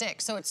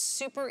non-stick, so it's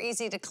super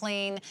easy to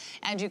clean,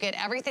 and you get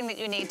everything that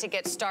you need to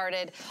get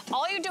started.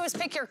 All you do is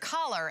pick your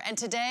color, and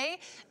today,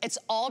 it's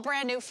all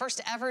brand new, first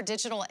ever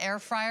digital air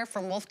fryer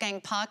from Wolfgang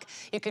Puck.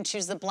 You can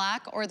choose the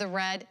black or the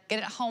red. Get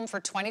it home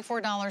for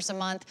 $24 a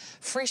month.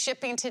 Free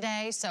shipping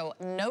today, so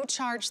no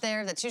charge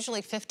there. That's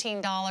usually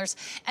 $15.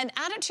 And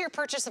add it to your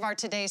purchase of our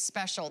today's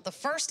special, the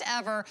first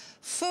ever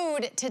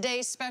food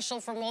today's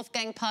special from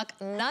Wolfgang Puck,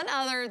 none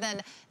other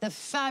than the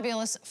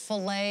fabulous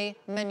filet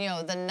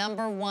mignon, the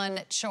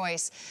 #1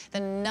 choice, the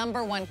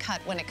 #1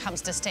 cut when it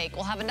comes to steak.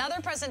 We'll have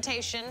another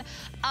presentation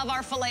of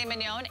our filet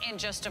mignon in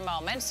just a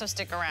moment, so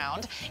stick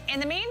around. In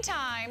the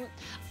meantime,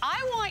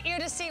 I want you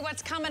to see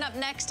what's coming up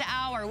next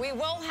hour. We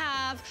will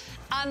have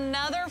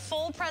another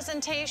full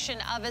presentation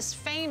of his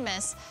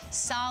famous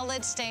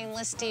solid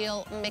stainless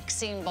steel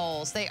mixing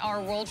bowls. They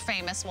are world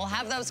famous. We'll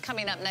have those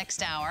coming up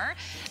next hour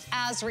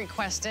as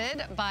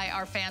requested by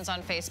our fans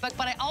on Facebook.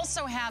 But I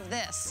also have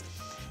this,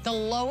 the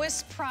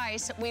lowest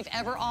price we've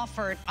ever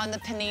offered on the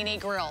Panini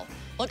Grill.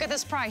 Look at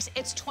this price.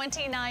 It's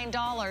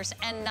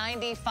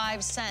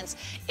 $29.95.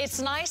 It's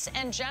nice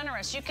and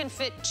generous. You can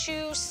fit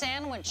 2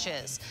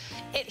 sandwiches.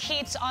 It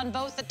heats on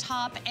both the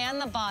top and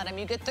the bottom.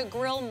 You get the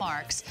grill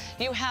marks.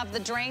 You have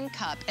the drain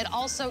cup. It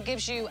also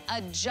gives you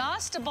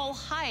adjustable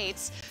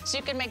heights so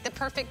you can make the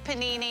perfect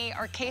panini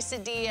or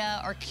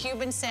quesadilla or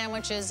Cuban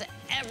sandwiches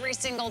every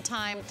single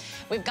time.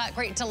 We've got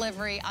great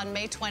delivery on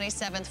May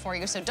 27th for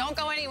you, so don't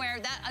go anywhere.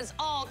 That is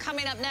all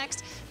coming up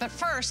next. But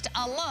first,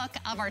 a look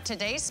of our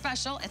today's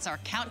special. It's our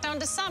countdown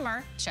to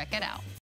summer. Check it out.